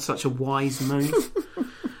 2002, not such a wise move.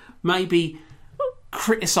 Maybe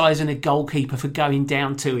criticising a goalkeeper for going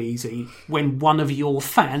down too easy when one of your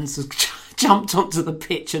fans has jumped onto the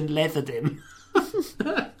pitch and leathered him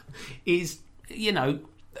is,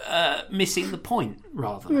 missing the point,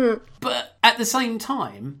 rather. Yeah. But at the same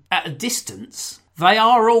time, at a distance, they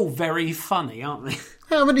are all very funny, aren't they?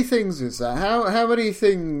 How many things is that? How many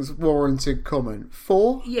things warranted comment?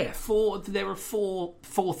 4? Yeah, 4. There are four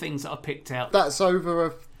things that I picked out. That's over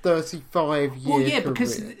a 35-year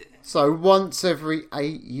career. So once every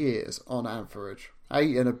 8 years on average.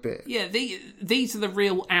 8 and a bit. Yeah, these are the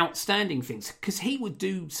real outstanding things. Because he would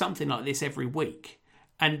do something like this every week.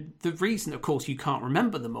 And the reason, of course, you can't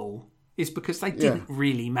remember them all is because they didn't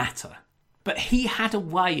really matter. But he had a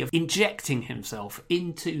way of injecting himself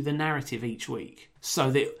into the narrative each week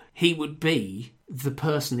so that he would be the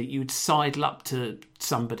person that you would sidle up to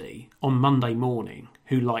somebody on Monday morning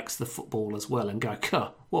who likes the football as well and go,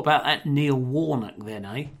 what about that Neil Warnock then,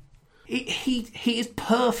 eh? He has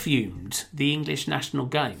perfumed the English national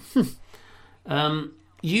game.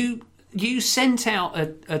 You sent out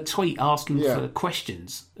a tweet asking for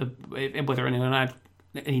questions, whether anyone had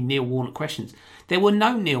any Neil Warnock questions. There were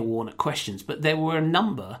no Neil Warnock questions, but there were a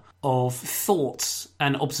number of thoughts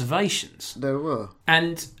and observations. There were.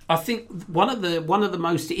 And I think one of the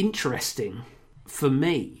most interesting for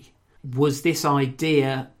me was this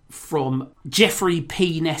idea from Jeffrey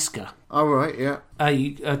P. Nesca. Oh, right, yeah.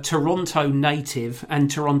 A Toronto native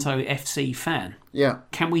and Toronto FC fan. Yeah.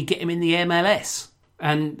 Can we get him in the MLS?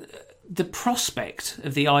 And the prospect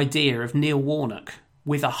of the idea of Neil Warnock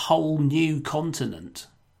with a whole new continent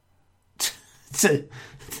to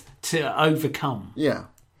overcome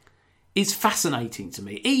is fascinating to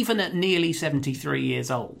me, even at nearly 73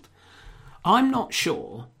 years old. I'm not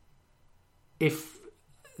sure if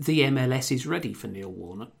the MLS is ready for Neil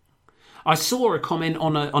Warnock. I saw a comment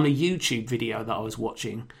on a YouTube video that I was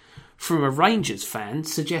watching from a Rangers fan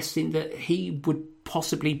suggesting that he would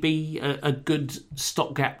possibly be a good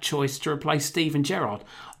stopgap choice to replace Steven Gerrard.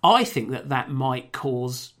 I think that might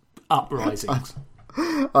cause uprisings.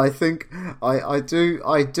 I think I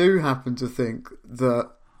do happen to think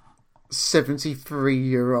that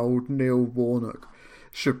 73-year-old Neil Warnock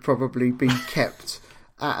should probably be kept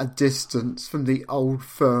at a distance from the Old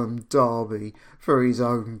Firm derby for his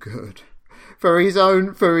own good, for his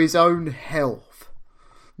own health.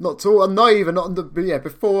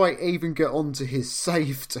 Before I even get on to his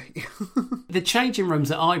safety. The changing rooms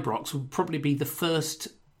at Ibrox would probably be the first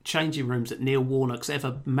changing rooms that Neil Warnock's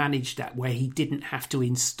ever managed at where he didn't have to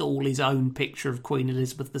install his own picture of Queen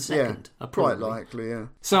Elizabeth II. Yeah, quite likely, yeah.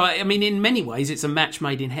 So, I mean, in many ways, it's a match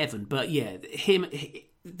made in heaven. But, yeah,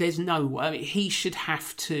 there's no way. I mean, he should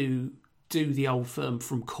have to do the Old Firm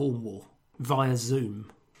from Cornwall via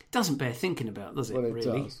Zoom. Doesn't bear thinking about, does it, well, it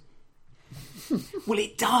really? Does. Well,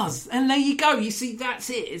 it does. And there you go. You see, that's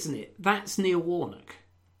it, isn't it? That's Neil Warnock.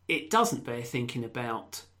 It doesn't bear thinking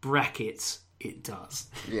about brackets. It does.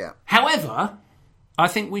 Yeah. However, I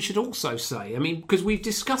think we should also say, I mean, because we've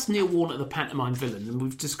discussed Neil Warnock, the pantomime villain, and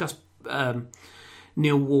we've discussed Neil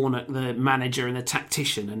Neil Warnock, the manager and the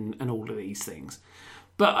tactician and all of these things.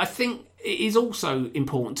 But I think it is also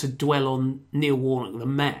important to dwell on Neil Warnock, the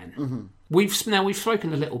man. Mm-hmm. We've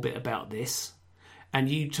spoken a little bit about this, and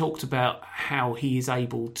you talked about how he is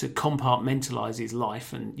able to compartmentalise his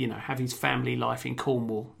life and, you know, have his family life in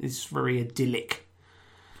Cornwall. It's very idyllic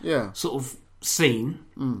sort of scene.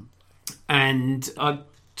 Mm. And I've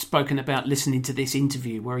spoken about listening to this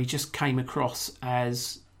interview where he just came across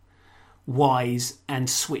as wise and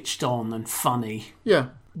switched on and funny. Yeah.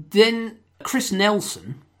 Then Chris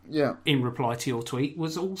Nelson, in reply to your tweet,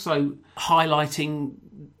 was also highlighting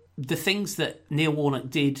the things that Neil Warnock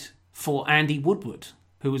did for Andy Woodward,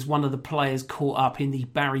 who was one of the players caught up in the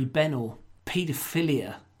Barry Bennell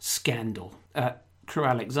paedophilia scandal at Crewe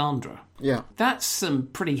Alexandra. Yeah. That's some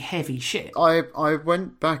pretty heavy shit. I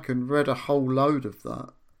went back and read a whole load of that,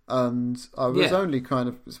 and I was only kind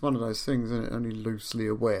of, it's one of those things, isn't it, only loosely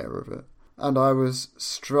aware of it. And I was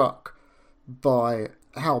struck by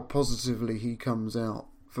how positively he comes out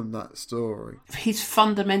from that story. His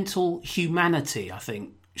fundamental humanity, I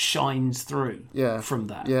think, shines through from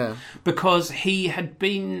that. Yeah. Because he had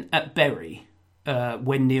been at Bury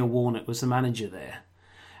when Neil Warnock was the manager there.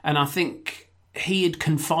 And I think he had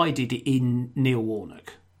confided in Neil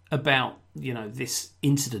Warnock about, you know, this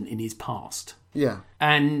incident in his past. Yeah.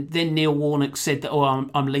 And then Neil Warnock said that,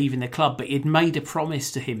 I'm leaving the club, but he'd made a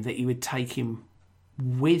promise to him that he would take him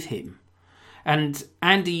with him. And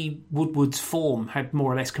Andy Woodward's form had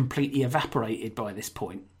more or less completely evaporated by this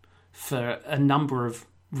point for a number of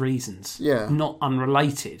reasons, not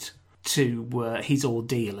unrelated to his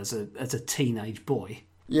ordeal as a teenage boy.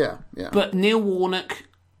 Yeah. But Neil Warnock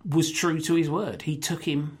was true to his word. He took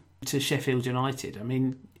him to Sheffield United. I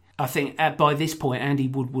mean, I think by this point, Andy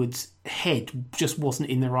Woodward's head just wasn't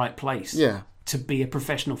in the right place to be a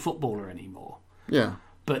professional footballer anymore. Yeah.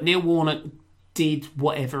 But Neil Warnock did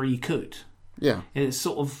whatever he could. Yeah. It's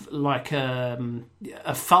sort of like a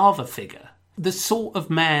father figure. The sort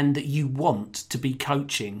of man that you want to be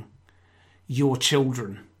coaching your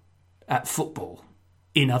children at football,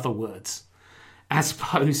 in other words, as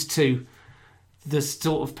opposed to the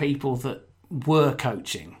sort of people that were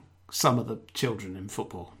coaching some of the children in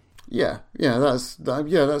football. That's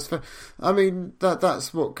fair. I mean,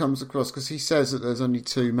 that's what comes across, because he says that there's only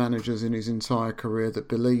two managers in his entire career that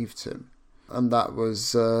believed him, and that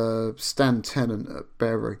was Stan Tennant at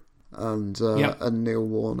Bury and Neil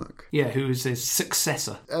Warnock. Yeah, who was his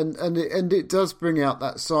successor. And it does bring out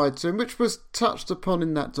that side to him, which was touched upon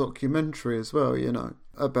in that documentary as well, you know,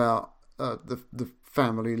 about the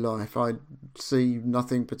family life. I see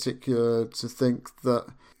nothing particular to think that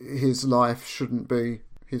his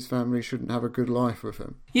family shouldn't have a good life with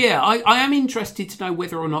him. Yeah, I am interested to know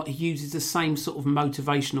whether or not he uses the same sort of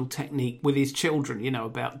motivational technique with his children, you know,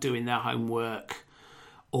 about doing their homework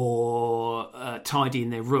or tidying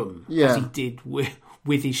their room, as he did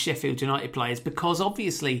with his Sheffield United players, because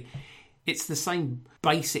obviously it's the same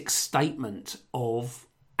basic statement of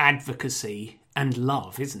advocacy and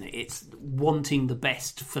love, isn't it? It's wanting the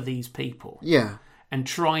best for these people. Yeah. And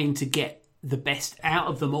trying to get the best out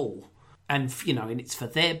of them all. And, you know, and it's for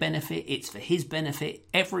their benefit, it's for his benefit.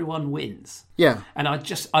 Everyone wins. Yeah. And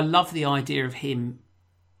I love the idea of him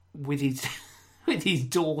with his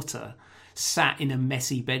daughter sat in a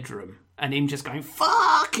messy bedroom and him just going,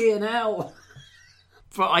 fucking hell.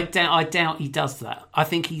 But I doubt he does that. I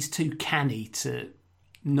think he's too canny to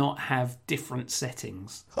not have different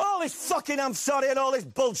settings. All this fucking I'm sorry and all this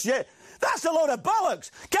bullshit, that's a load of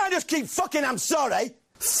bollocks. Can't just keep fucking I'm sorry.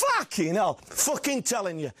 Fucking hell. Fucking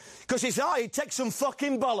telling you. Because it takes some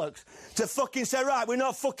fucking bollocks to fucking say, right, we're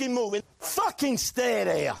not fucking moving. Fucking stay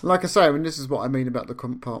there. Like I say, I mean, this is what I mean about the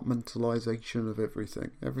compartmentalisation of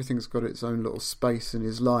everything. Everything's got its own little space in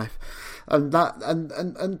his life. And that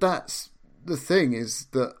and that's the thing, is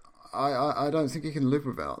that I don't think he can live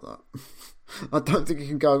without that. I don't think he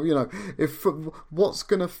can go, you know, what's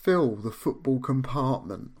going to fill the football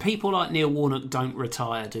compartment? People like Neil Warnock don't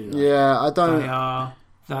retire, do they? Yeah, I don't.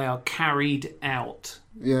 They are carried out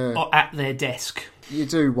at their desk. You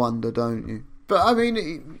do wonder, don't you? But I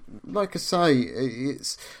mean, like I say,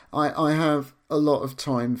 I have a lot of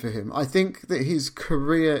time for him. I think that his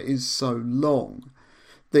career is so long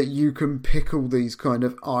that you can pick all these kind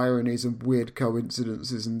of ironies and weird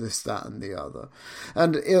coincidences and this, that and the other.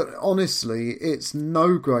 And honestly, it's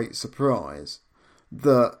no great surprise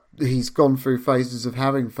that he's gone through phases of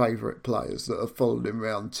having favourite players that have followed him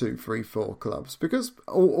around 2, 3, 4 clubs, because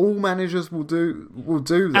all managers will do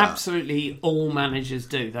that. Absolutely, all managers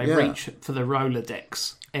do. They reach for the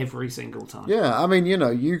Rolodex every single time. Yeah, I mean, you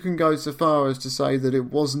know, you can go so far as to say that it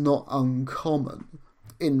was not uncommon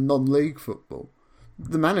in non-league football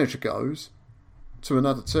the manager goes to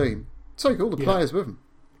another team, take all the players with them.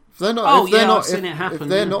 If they're not, I've seen it happen. If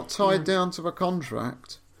they're not tied down to a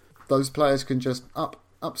contract, those players can just up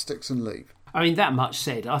sticks and leave. I mean, that much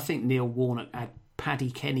said, I think Neil Warnock had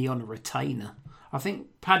Paddy Kenny on a retainer. I think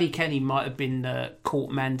Paddy Kenny might have been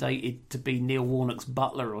court mandated to be Neil Warnock's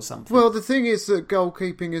butler or something. Well, the thing is that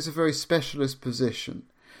goalkeeping is a very specialist position.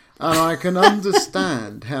 And I can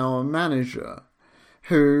understand how a manager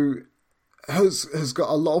who has got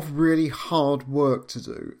a lot of really hard work to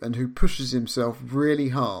do and who pushes himself really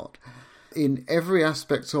hard in every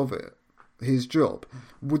aspect of it, his job,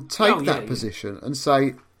 would take that position and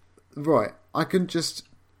say, right, I can just,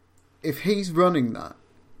 if he's running that,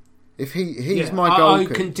 if he's my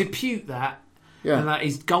goalkeeper, I can depute that, and that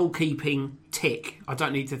is goalkeeping tick. I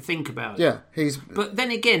don't need to think about it. Yeah, But then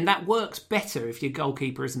again, that works better if your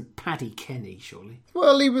goalkeeper isn't Paddy Kenny, surely.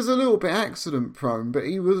 Well, he was a little bit accident prone, but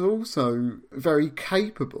he was also very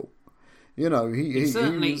capable. You know, he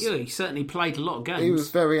certainly played a lot of games. He was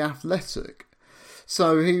very athletic.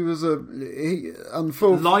 So he was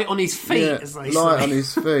unfortunately light on his feet, as they say. Light on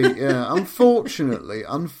his feet, yeah. Unfortunately,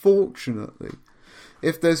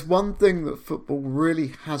 if there's one thing that football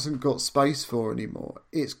really hasn't got space for anymore,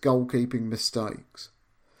 it's goalkeeping mistakes.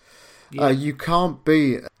 Yeah. You can't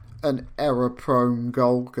be an error-prone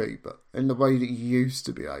goalkeeper in the way that you used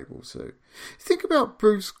to be able to. Think about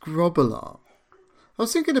Bruce Grobbelaar. I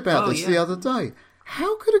was thinking about this the other day.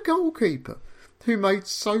 How could a goalkeeper who made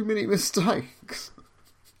so many mistakes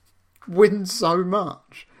win so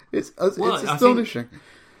much? It's astonishing.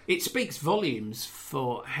 It speaks volumes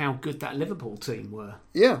for how good that Liverpool team were.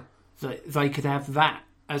 Yeah. That they could have that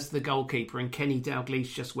as the goalkeeper and Kenny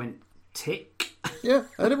Dalglish just went tick. Yeah.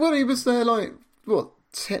 And he was there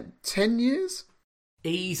 10 years?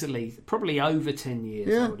 Easily. Probably over 10 years,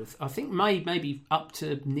 yeah. I think maybe up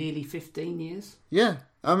to nearly 15 years. Yeah.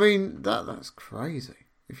 I mean, that's crazy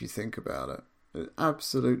if you think about it. It's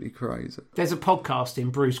absolutely crazy. There's a podcast in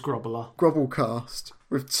Bruce Grobbelaar. Grobblecast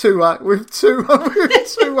with two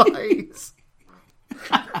A's.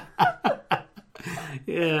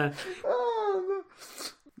 Yeah.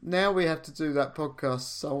 Now we have to do that podcast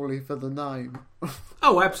solely for the name.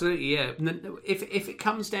 Oh, absolutely, yeah. If it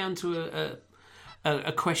comes down to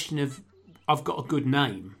a question of I've got a good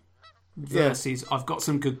name versus I've got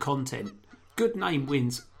some good content, good name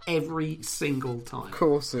wins every single time. Of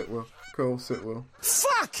course it will.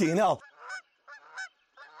 Fucking hell.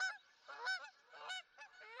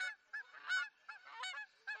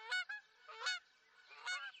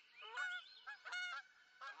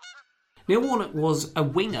 Neil Warnock was a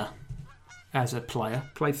winger as a player,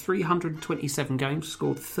 played 327 games,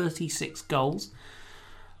 scored 36 goals.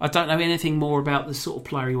 I don't know anything more about the sort of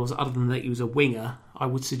player he was other than that he was a winger. I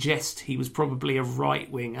would suggest he was probably a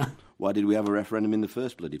right winger. Why did we have a referendum in the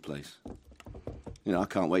first bloody place? You know, I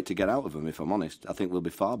can't wait to get out of them, if I'm honest. I think we'll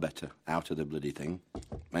be far better out of the bloody thing.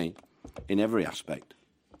 Mate, in every aspect.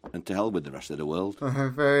 And to hell with the rest of the world.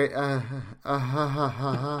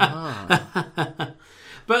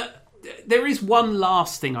 But there is one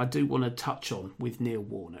last thing I do want to touch on with Neil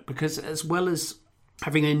Warnock, because as well as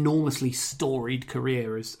having an enormously storied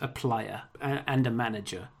career as a player and a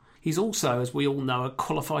manager, he's also, as we all know, a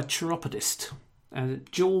qualified chiropodist.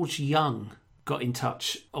 George Young got in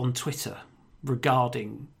touch on Twitter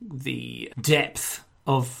regarding the depth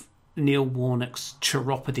of Neil Warnock's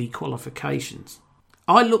chiropody qualifications.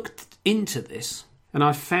 I looked into this and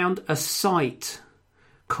I found a site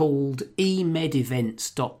called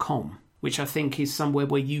emedevents.com, which I think is somewhere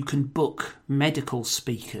where you can book medical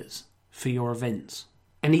speakers for your events.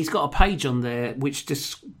 And he's got a page on there which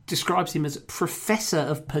describes him as Professor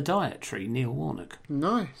of Podiatry, Neil Warnock.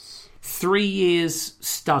 Nice. 3 years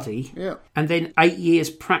study, and then 8 years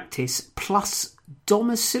practice, plus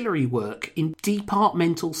domiciliary work in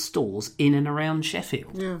departmental stores in and around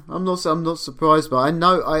Sheffield. Yeah, I'm not surprised, but I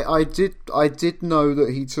know I did know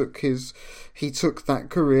that he took that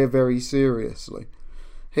career very seriously.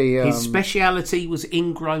 His speciality was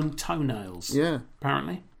ingrown toenails. Yeah,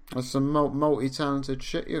 apparently. That's some multi-talented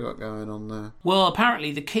shit you got going on there. Well,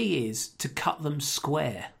 apparently the key is to cut them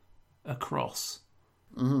square across.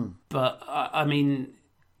 Mm-hmm. But, I mean,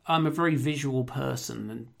 I'm a very visual person,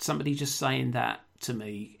 and somebody just saying that to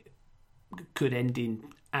me could end in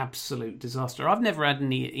absolute disaster. I've never had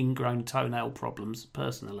any ingrown toenail problems,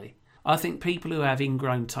 personally. I think people who have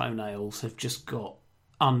ingrown toenails have just got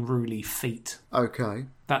unruly feet. Okay.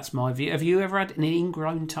 That's my view. Have you ever had an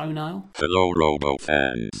ingrown toenail? Hello, Robo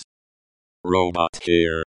fans. Robot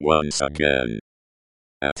here, once again.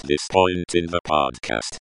 At this point in the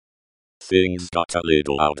podcast, things got a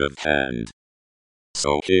little out of hand.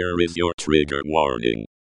 So here is your trigger warning.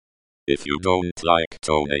 If you don't like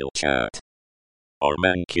toenail chat or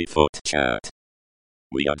monkey foot chat,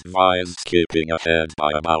 we advise skipping ahead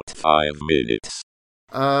by about 5 minutes.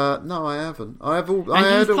 No, I haven't.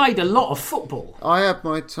 And you've played a lot of football. I had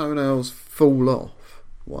my toenails fall off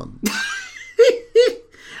once.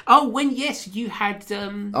 Oh, yes, you had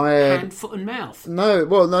hand, foot, and mouth.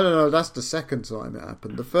 No. That's the second time it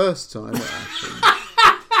happened. The first time it happened.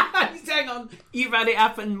 Hang on, you've had it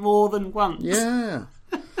happen more than once. Yeah.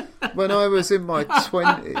 When I was in my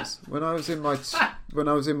 20s,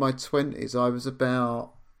 I was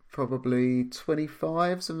about probably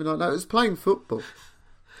 25, something like that. It was playing football.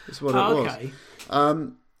 That's what it was. Okay.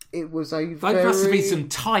 It was a They must have been some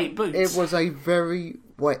tight boots. It was a very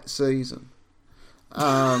wet season.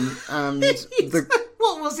 And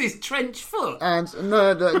what was this, trench foot? And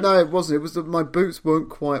no, it wasn't. It was my boots weren't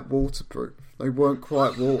quite waterproof. They weren't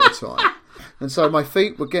quite watertight, and so my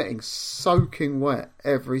feet were getting soaking wet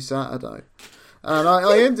every Saturday. And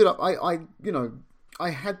I ended up, I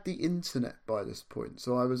had the internet by this point,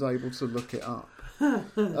 so I was able to look it up.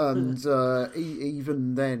 And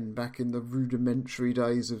even then, back in the rudimentary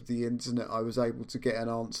days of the internet, I was able to get an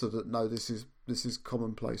answer that no, this is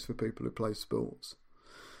commonplace for people who play sports.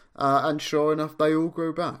 And sure enough, they all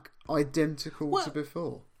grew back, identical to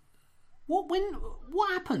before.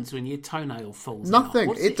 What happens when your toenail falls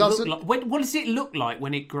Nothing. out? It doesn't. What does it look like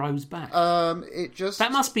when it grows back? That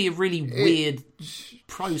must be a really weird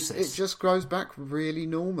process. It just grows back really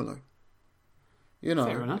normally. You know,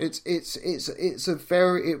 fair enough. Because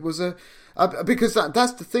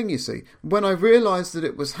that's the thing. You see, when I realised that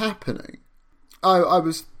it was happening, I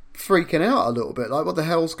was freaking out a little bit. Like, what the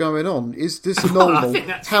hell's going on? Is this normal? I think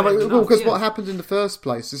that's fair enough, because yeah. what happened in the first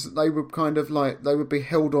place is that they would kind of like they would be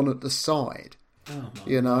held on at the side. Oh my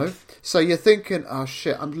you know, so you're thinking, oh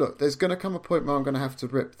shit! Look, there's going to come a point where I'm going to have to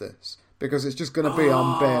rip this because it's just going to be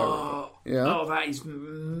unbearable. Yeah. Oh, that is.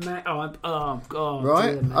 Oh God.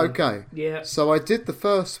 Right. Dear me. Okay. Yeah. So I did the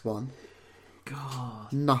first one.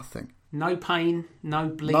 God. Nothing. No pain. No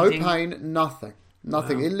bleeding. No pain. Nothing. Wow.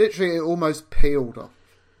 It almost peeled off.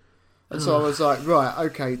 And so I was like, right,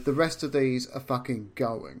 okay, the rest of these are fucking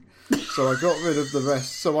going. So I got rid of the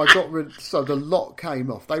rest. So the lot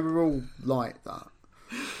came off. They were all like that.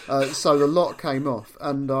 So the lot came off,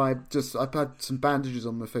 and I've had some bandages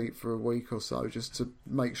on my feet for a week or so, just to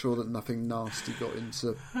make sure that nothing nasty got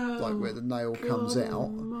into like where the nail comes out,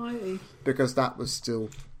 Almighty. because that was still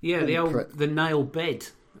the nail bed,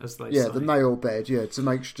 as they say. the nail bed, to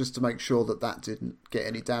make sure that didn't get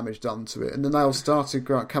any damage done to it, and the nail started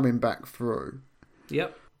coming back through.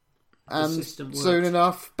 Yep. And soon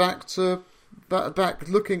enough, back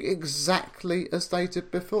looking exactly as they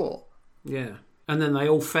did before. Yeah. And then they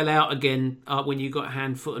all fell out again when you got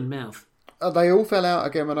hand, foot and mouth. They all fell out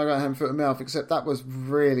again when I got hand, foot and mouth, except that was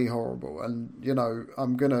really horrible. And, you know,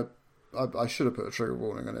 I should have put a trigger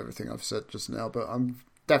warning on everything I've said just now, but I'm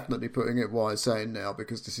definitely putting it what I'm saying now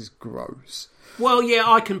because this is gross. Well, yeah,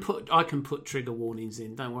 I can put trigger warnings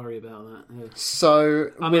in. Don't worry about that. Yeah.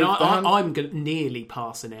 So, I'm nearly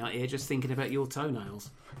passing out here just thinking about your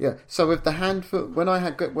toenails. Yeah. So with the hand, foot, I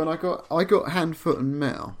got hand, foot and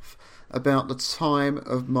mouth about the time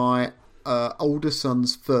of my older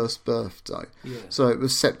son's first birthday. Yeah. So it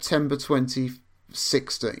was September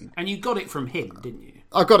 2016. And you got it from him, didn't you?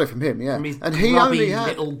 I got it from him, yeah. From his and he only had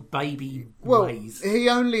little baby ways. He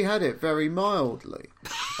only had it very mildly.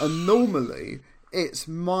 And normally it's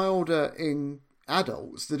milder in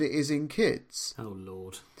adults than it is in kids. Oh,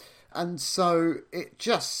 Lord. And so it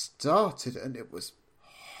just started and it was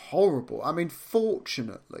horrible. I mean,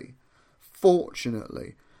 fortunately,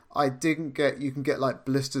 I didn't get... You can get like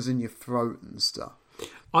blisters in your throat and stuff.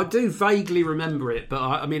 I do vaguely remember it, but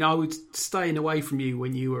I was staying away from you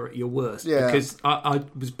when you were at your worst. Yeah. Because I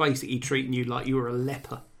was basically treating you like you were a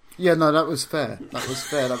leper. Yeah, no, that was fair. That was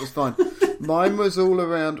fine. Mine was all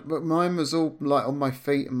around, but mine was all like on my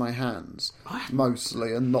feet and my hands,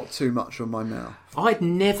 mostly, and not too much on my mouth. I'd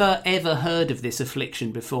never, ever heard of this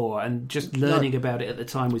affliction before, and just learning about it at the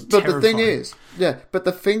time was terrifying. But the thing is, but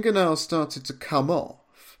the fingernails started to come off.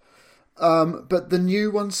 But the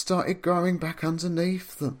new ones started growing back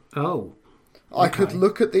underneath them. Oh. Okay. I could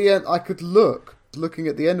look at the end. Looking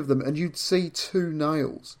at the end of them, and you'd see two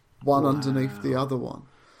nails, one underneath the other one.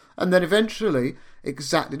 And then eventually,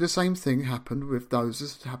 exactly the same thing happened with those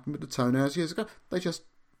as happened with the toenails years ago. They just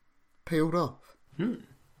peeled off.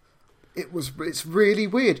 It's really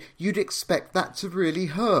weird. You'd expect that to really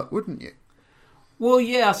hurt, wouldn't you? Well,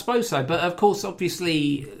 yeah, I suppose so. But of course,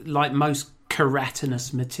 obviously, like most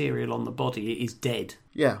keratinous material on the body, it is dead.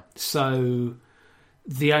 Yeah. So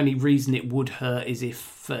The only reason it would hurt is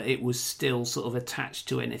if it was still sort of attached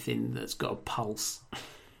to anything that's got a pulse.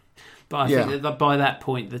 But I think that by that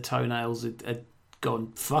point, the toenails had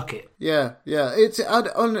gone, fuck it. Yeah. It's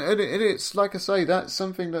like I say, that's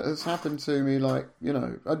something that has happened to me, like, you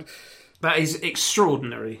know. That is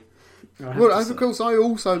extraordinary. Well, of course, I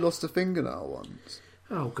also lost a fingernail once.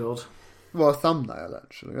 Oh, God. Well, a thumbnail,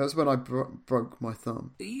 actually. That's when I broke my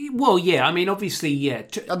thumb. Well, yeah, I mean, obviously, yeah.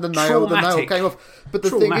 And the nail came off. But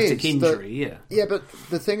the thing is, injury, yeah, but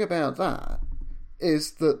the thing about that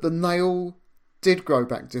is that the nail did grow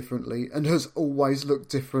back differently and has always looked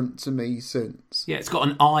different to me since. Yeah, it's got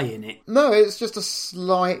an eye in it. No, it's just a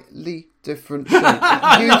slightly different shape.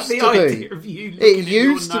 It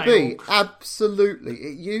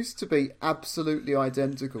used to be absolutely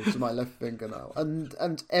identical to my left fingernail,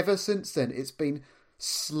 and ever since then it's been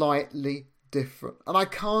slightly different, and I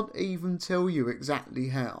can't even tell you exactly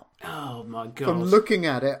how. Oh my God. From looking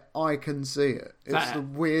at it, I can see it. It's the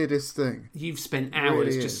weirdest thing. You've spent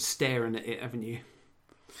hours just staring at it, haven't you?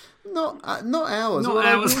 Not hours. Not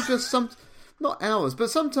hours,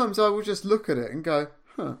 but sometimes I will just look at it and go,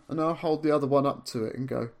 huh, and I'll hold the other one up to it and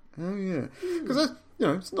go, oh yeah. Because,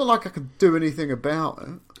 it's not like I can do anything about it.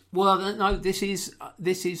 Well, no, this is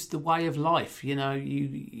the way of life. You know,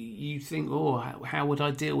 you think, oh, how would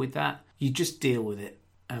I deal with that? You just deal with it,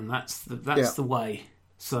 and that's the way.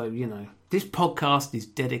 So, this podcast is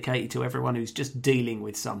dedicated to everyone who's just dealing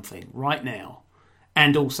with something right now,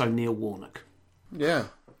 and also Neil Warnock. Yeah,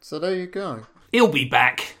 so there you go. He'll be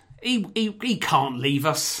back. He can't leave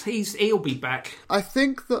us. He'll be back. I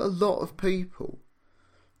think that a lot of people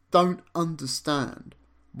don't understand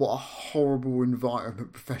what a horrible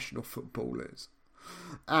environment professional football is,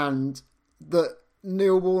 and that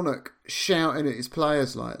Neil Warnock shouting at his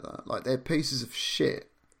players like that, like they're pieces of shit,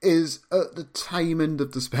 is at the tame end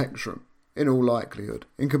of the spectrum, in all likelihood,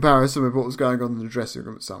 in comparison with what was going on in the dressing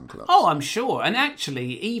room at some clubs. Oh, I'm sure. And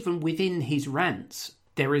actually, even within his rants,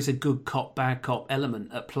 there is a good cop, bad cop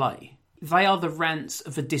element at play. They are the rants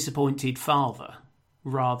of a disappointed father,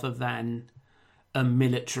 rather than a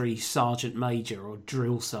military sergeant major or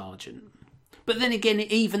drill sergeant. But then again,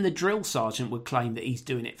 even the drill sergeant would claim that he's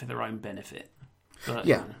doing it for their own benefit. But,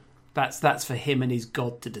 yeah. That's for him and his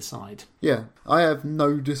God to decide. Yeah, I have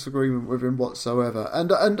no disagreement with him whatsoever.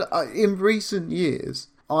 And in recent years,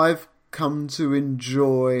 I've come to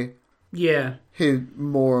enjoy him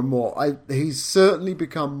more and more. He's certainly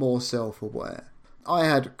become more self-aware. I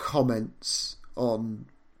had comments on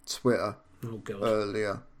Twitter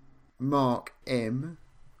earlier. Mark M,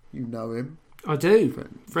 you know him. I do.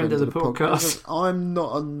 Friend of the podcast. I'm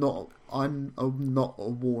not a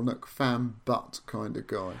Warnock fan, but kind of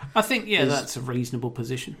guy. I think, that's a reasonable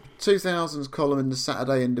position. 2000's column in the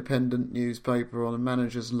Saturday Independent newspaper on a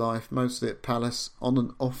manager's life, mostly at Palace, on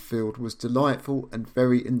and off field, was delightful and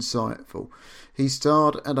very insightful. He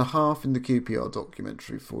starred and a half in the QPR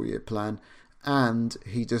documentary 4-Year Plan, and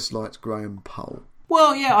he disliked Graham Poll.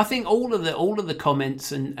 Well, yeah, I think all of the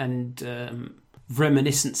comments and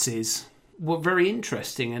reminiscences were very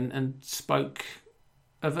interesting and spoke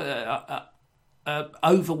of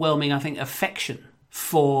overwhelming, I think, affection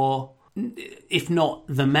for, if not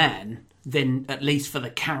the man, then at least for the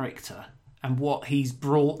character and what he's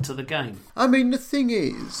brought to the game. I mean, the thing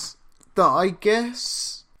is that I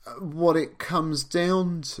guess what it comes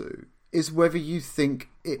down to is whether you think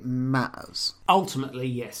it matters. Ultimately,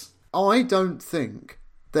 yes. I don't think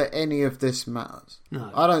that any of this matters. No.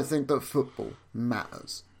 I don't think that football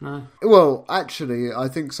matters. No. Well, actually, I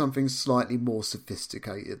think something slightly more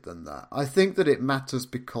sophisticated than that. I think that it matters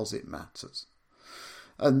because it matters.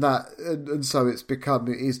 And so it's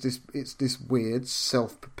this weird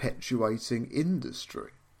self-perpetuating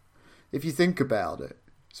industry. If you think about it,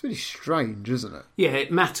 it's really strange, isn't it? Yeah, it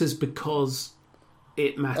matters because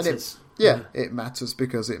it matters. It matters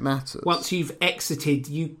because it matters. Once you've exited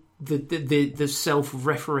the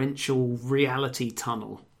self-referential reality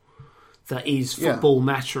tunnel that is football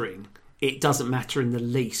mattering, it doesn't matter in the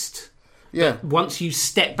least. Yeah. But once you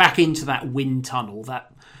step back into that wind tunnel,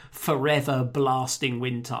 that forever blasting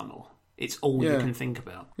wind tunnel, it's all you can think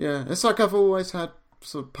about. Yeah, it's like I've always had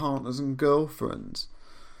sort of partners and girlfriends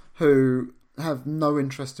who have no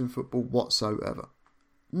interest in football whatsoever.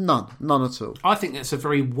 None at all. I think that's a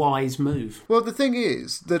very wise move. Well, the thing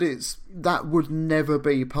is that would never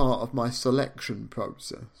be part of my selection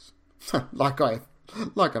process. like I've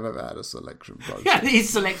ever had a selection process. Yeah, his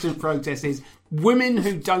selection process is women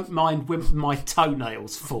who don't mind when my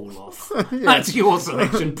toenails fall off. That's your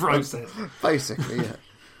selection process. Basically,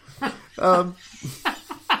 yeah.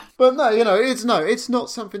 But But no, it's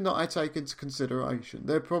not something that I take into consideration.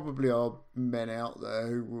 There probably are men out there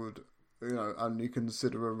who would, only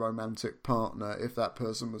consider a romantic partner if that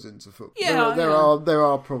person was into football. Yeah, there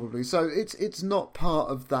are probably. So it's not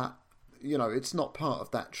part of that. It's not part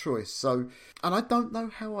of that choice. So, and I don't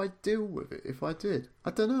know how I'd deal with it if I did.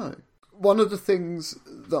 I don't know. One of the things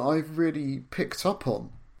that I've really picked up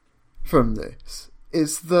on from this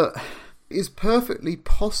is that it's perfectly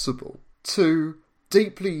possible to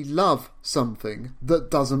deeply love something that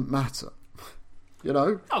doesn't matter.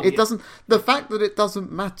 It doesn't. The fact that it doesn't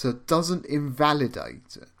matter doesn't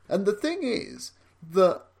invalidate it. And the thing is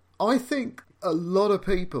that I think a lot of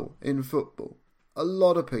people in football, a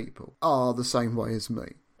lot of people are the same way as me.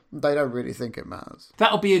 They don't really think it matters.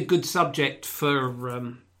 That'll be a good subject for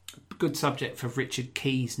Richard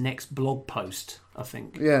Key's next blog post, I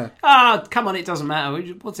think. Yeah. Come on, it doesn't matter.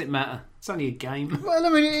 What's it matter? It's only a game. Well, I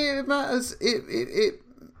mean, it matters.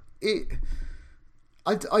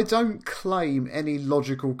 I don't claim any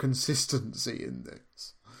logical consistency in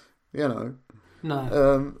this. No.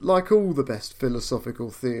 Like all the best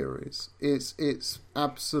philosophical theories, it's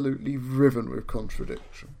absolutely riven with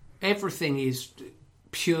contradiction. Everything is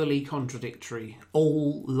purely contradictory.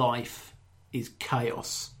 All life is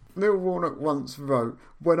chaos. Neil Warnock once wrote,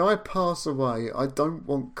 "When I pass away, I don't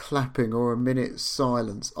want clapping or a minute's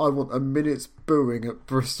silence. I want a minute's booing at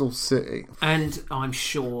Bristol City." And I'm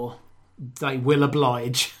sure they will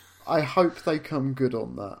oblige. I hope they come good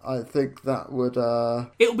on that. I think that would...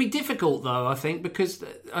 It'll be difficult, though, I think, because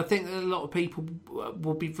I think that a lot of people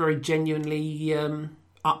will be very genuinely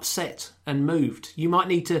upset and moved. You might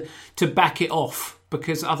need to back it off,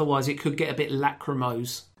 because otherwise it could get a bit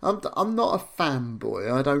lachrymose. I'm not a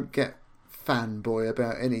fanboy. I don't get fanboy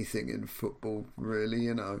about anything in football,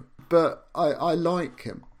 really, But I like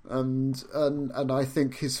him, and I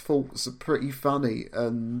think his faults are pretty funny,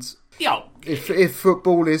 and... Yeah. If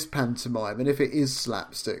football is pantomime and if it is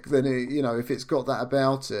slapstick, then if it's got that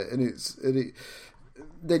about it,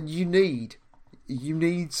 then you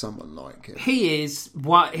need someone like him. He is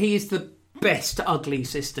the best ugly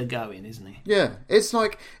sister going, isn't he? Yeah, it's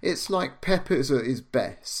like Pep is at his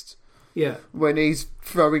best. Yeah, when he's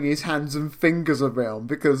throwing his hands and fingers around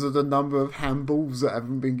because of the number of handballs that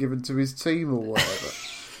haven't been given to his team or whatever.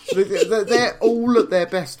 They're all at their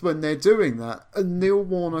best when they're doing that, and Neil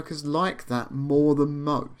Warnock is like that more than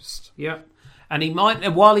most. Yeah, and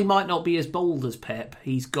while he might not be as bald as Pep,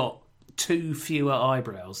 he's got 2 fewer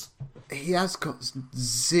eyebrows. He has got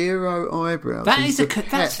 0 eyebrows. He's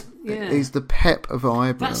the Pep of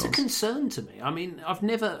eyebrows. That's a concern to me. I mean, I've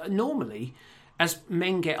never normally, as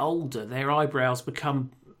men get older, their eyebrows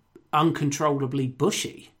become uncontrollably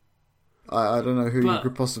bushy. I don't know who you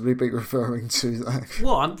could possibly be referring to there.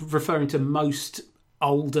 Well, I'm referring to most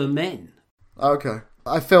older men. Okay.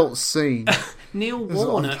 I felt seen. Neil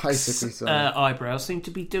Warnock's eyebrows seem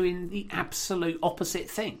to be doing the absolute opposite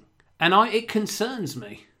thing. And it concerns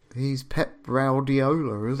me. He's Pep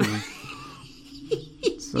Guardiola, isn't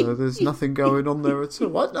he? So there's nothing going on there at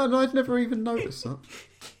all. I'd never even noticed that.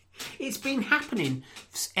 It's been happening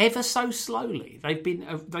ever so slowly.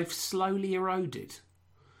 They've slowly eroded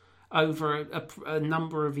over a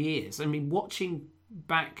number of years. I mean, watching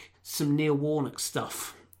back some Neil Warnock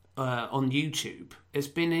stuff on YouTube, it's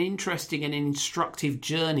been an interesting and instructive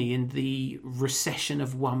journey in the recession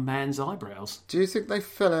of one man's eyebrows. Do you think they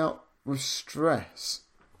fell out with stress?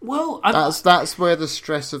 Well, that's where the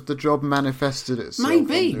stress of the job manifested itself.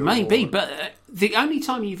 Maybe, but the only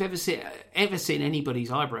time you've ever seen anybody's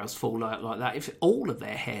eyebrows fall out like that, if all of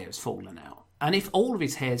their hair has fallen out. And if all of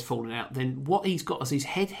his hair's fallen out, then what he's got as his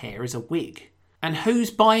head hair is a wig. And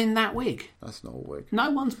who's buying that wig? That's not a wig.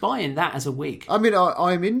 No one's buying that as a wig. I mean,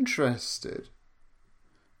 I'm interested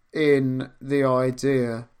in the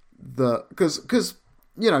idea that... Because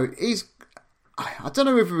he's... I don't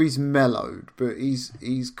know whether he's mellowed, but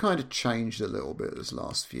he's kind of changed a little bit this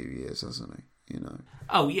last few years, hasn't he?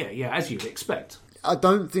 Oh, yeah, as you'd expect. I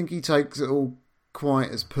don't think he takes it all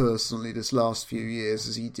quite as personally this last few years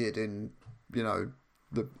as he did in...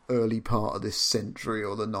 the early part of this century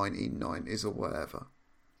or the 1990s or whatever.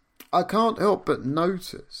 I can't help but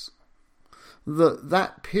notice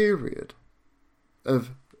that period of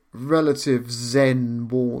relative Zen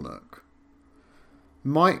Warnock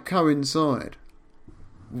might coincide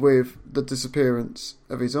with the disappearance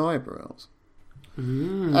of his eyebrows.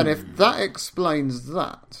 And if that explains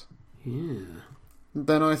that,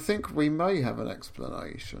 then I think we may have an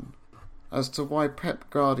explanation as to why Pep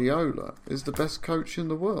Guardiola is the best coach in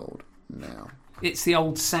the world now. It's the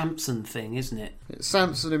old Samson thing, isn't it? It's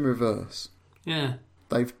Samson in reverse. Yeah.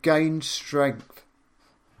 They've gained strength.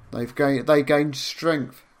 They gained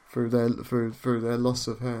strength through their loss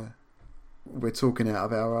of hair. We're talking out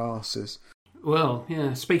of our arses. Well,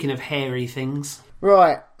 yeah, speaking of hairy things.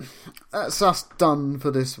 Right, that's us done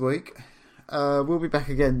for this week. We'll be back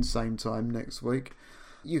again same time next week.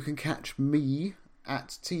 You can catch me at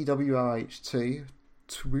TWRHT,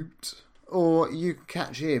 Twoot, or you can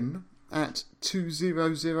catch him at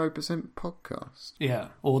 200% podcast. Yeah,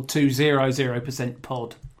 or 200%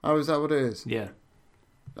 pod. Oh, is that what it is? Yeah.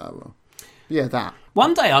 Oh, well. Yeah, that.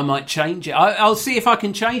 One day I might change it. I'll see if I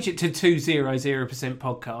can change it to 200%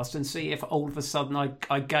 podcast and see if all of a sudden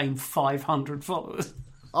I gain 500 followers.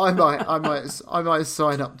 I might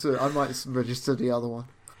sign up to it. I might register the other one.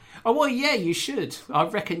 Oh, well, yeah, you should. I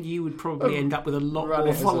reckon you would probably end up with a lot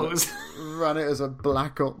more followers. Run it as a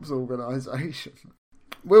Black Ops organisation.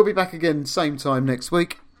 We'll be back again same time next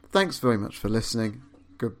week. Thanks very much for listening.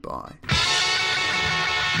 Goodbye.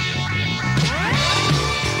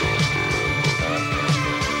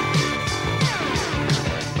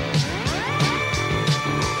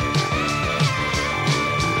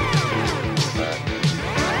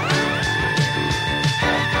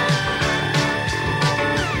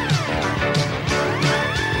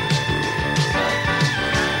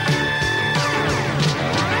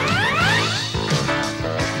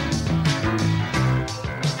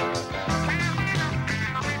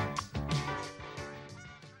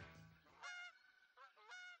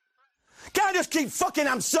 Can't just keep fucking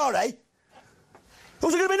I'm sorry.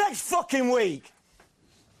 Who's it going to be next fucking week?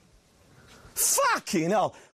 Fucking hell.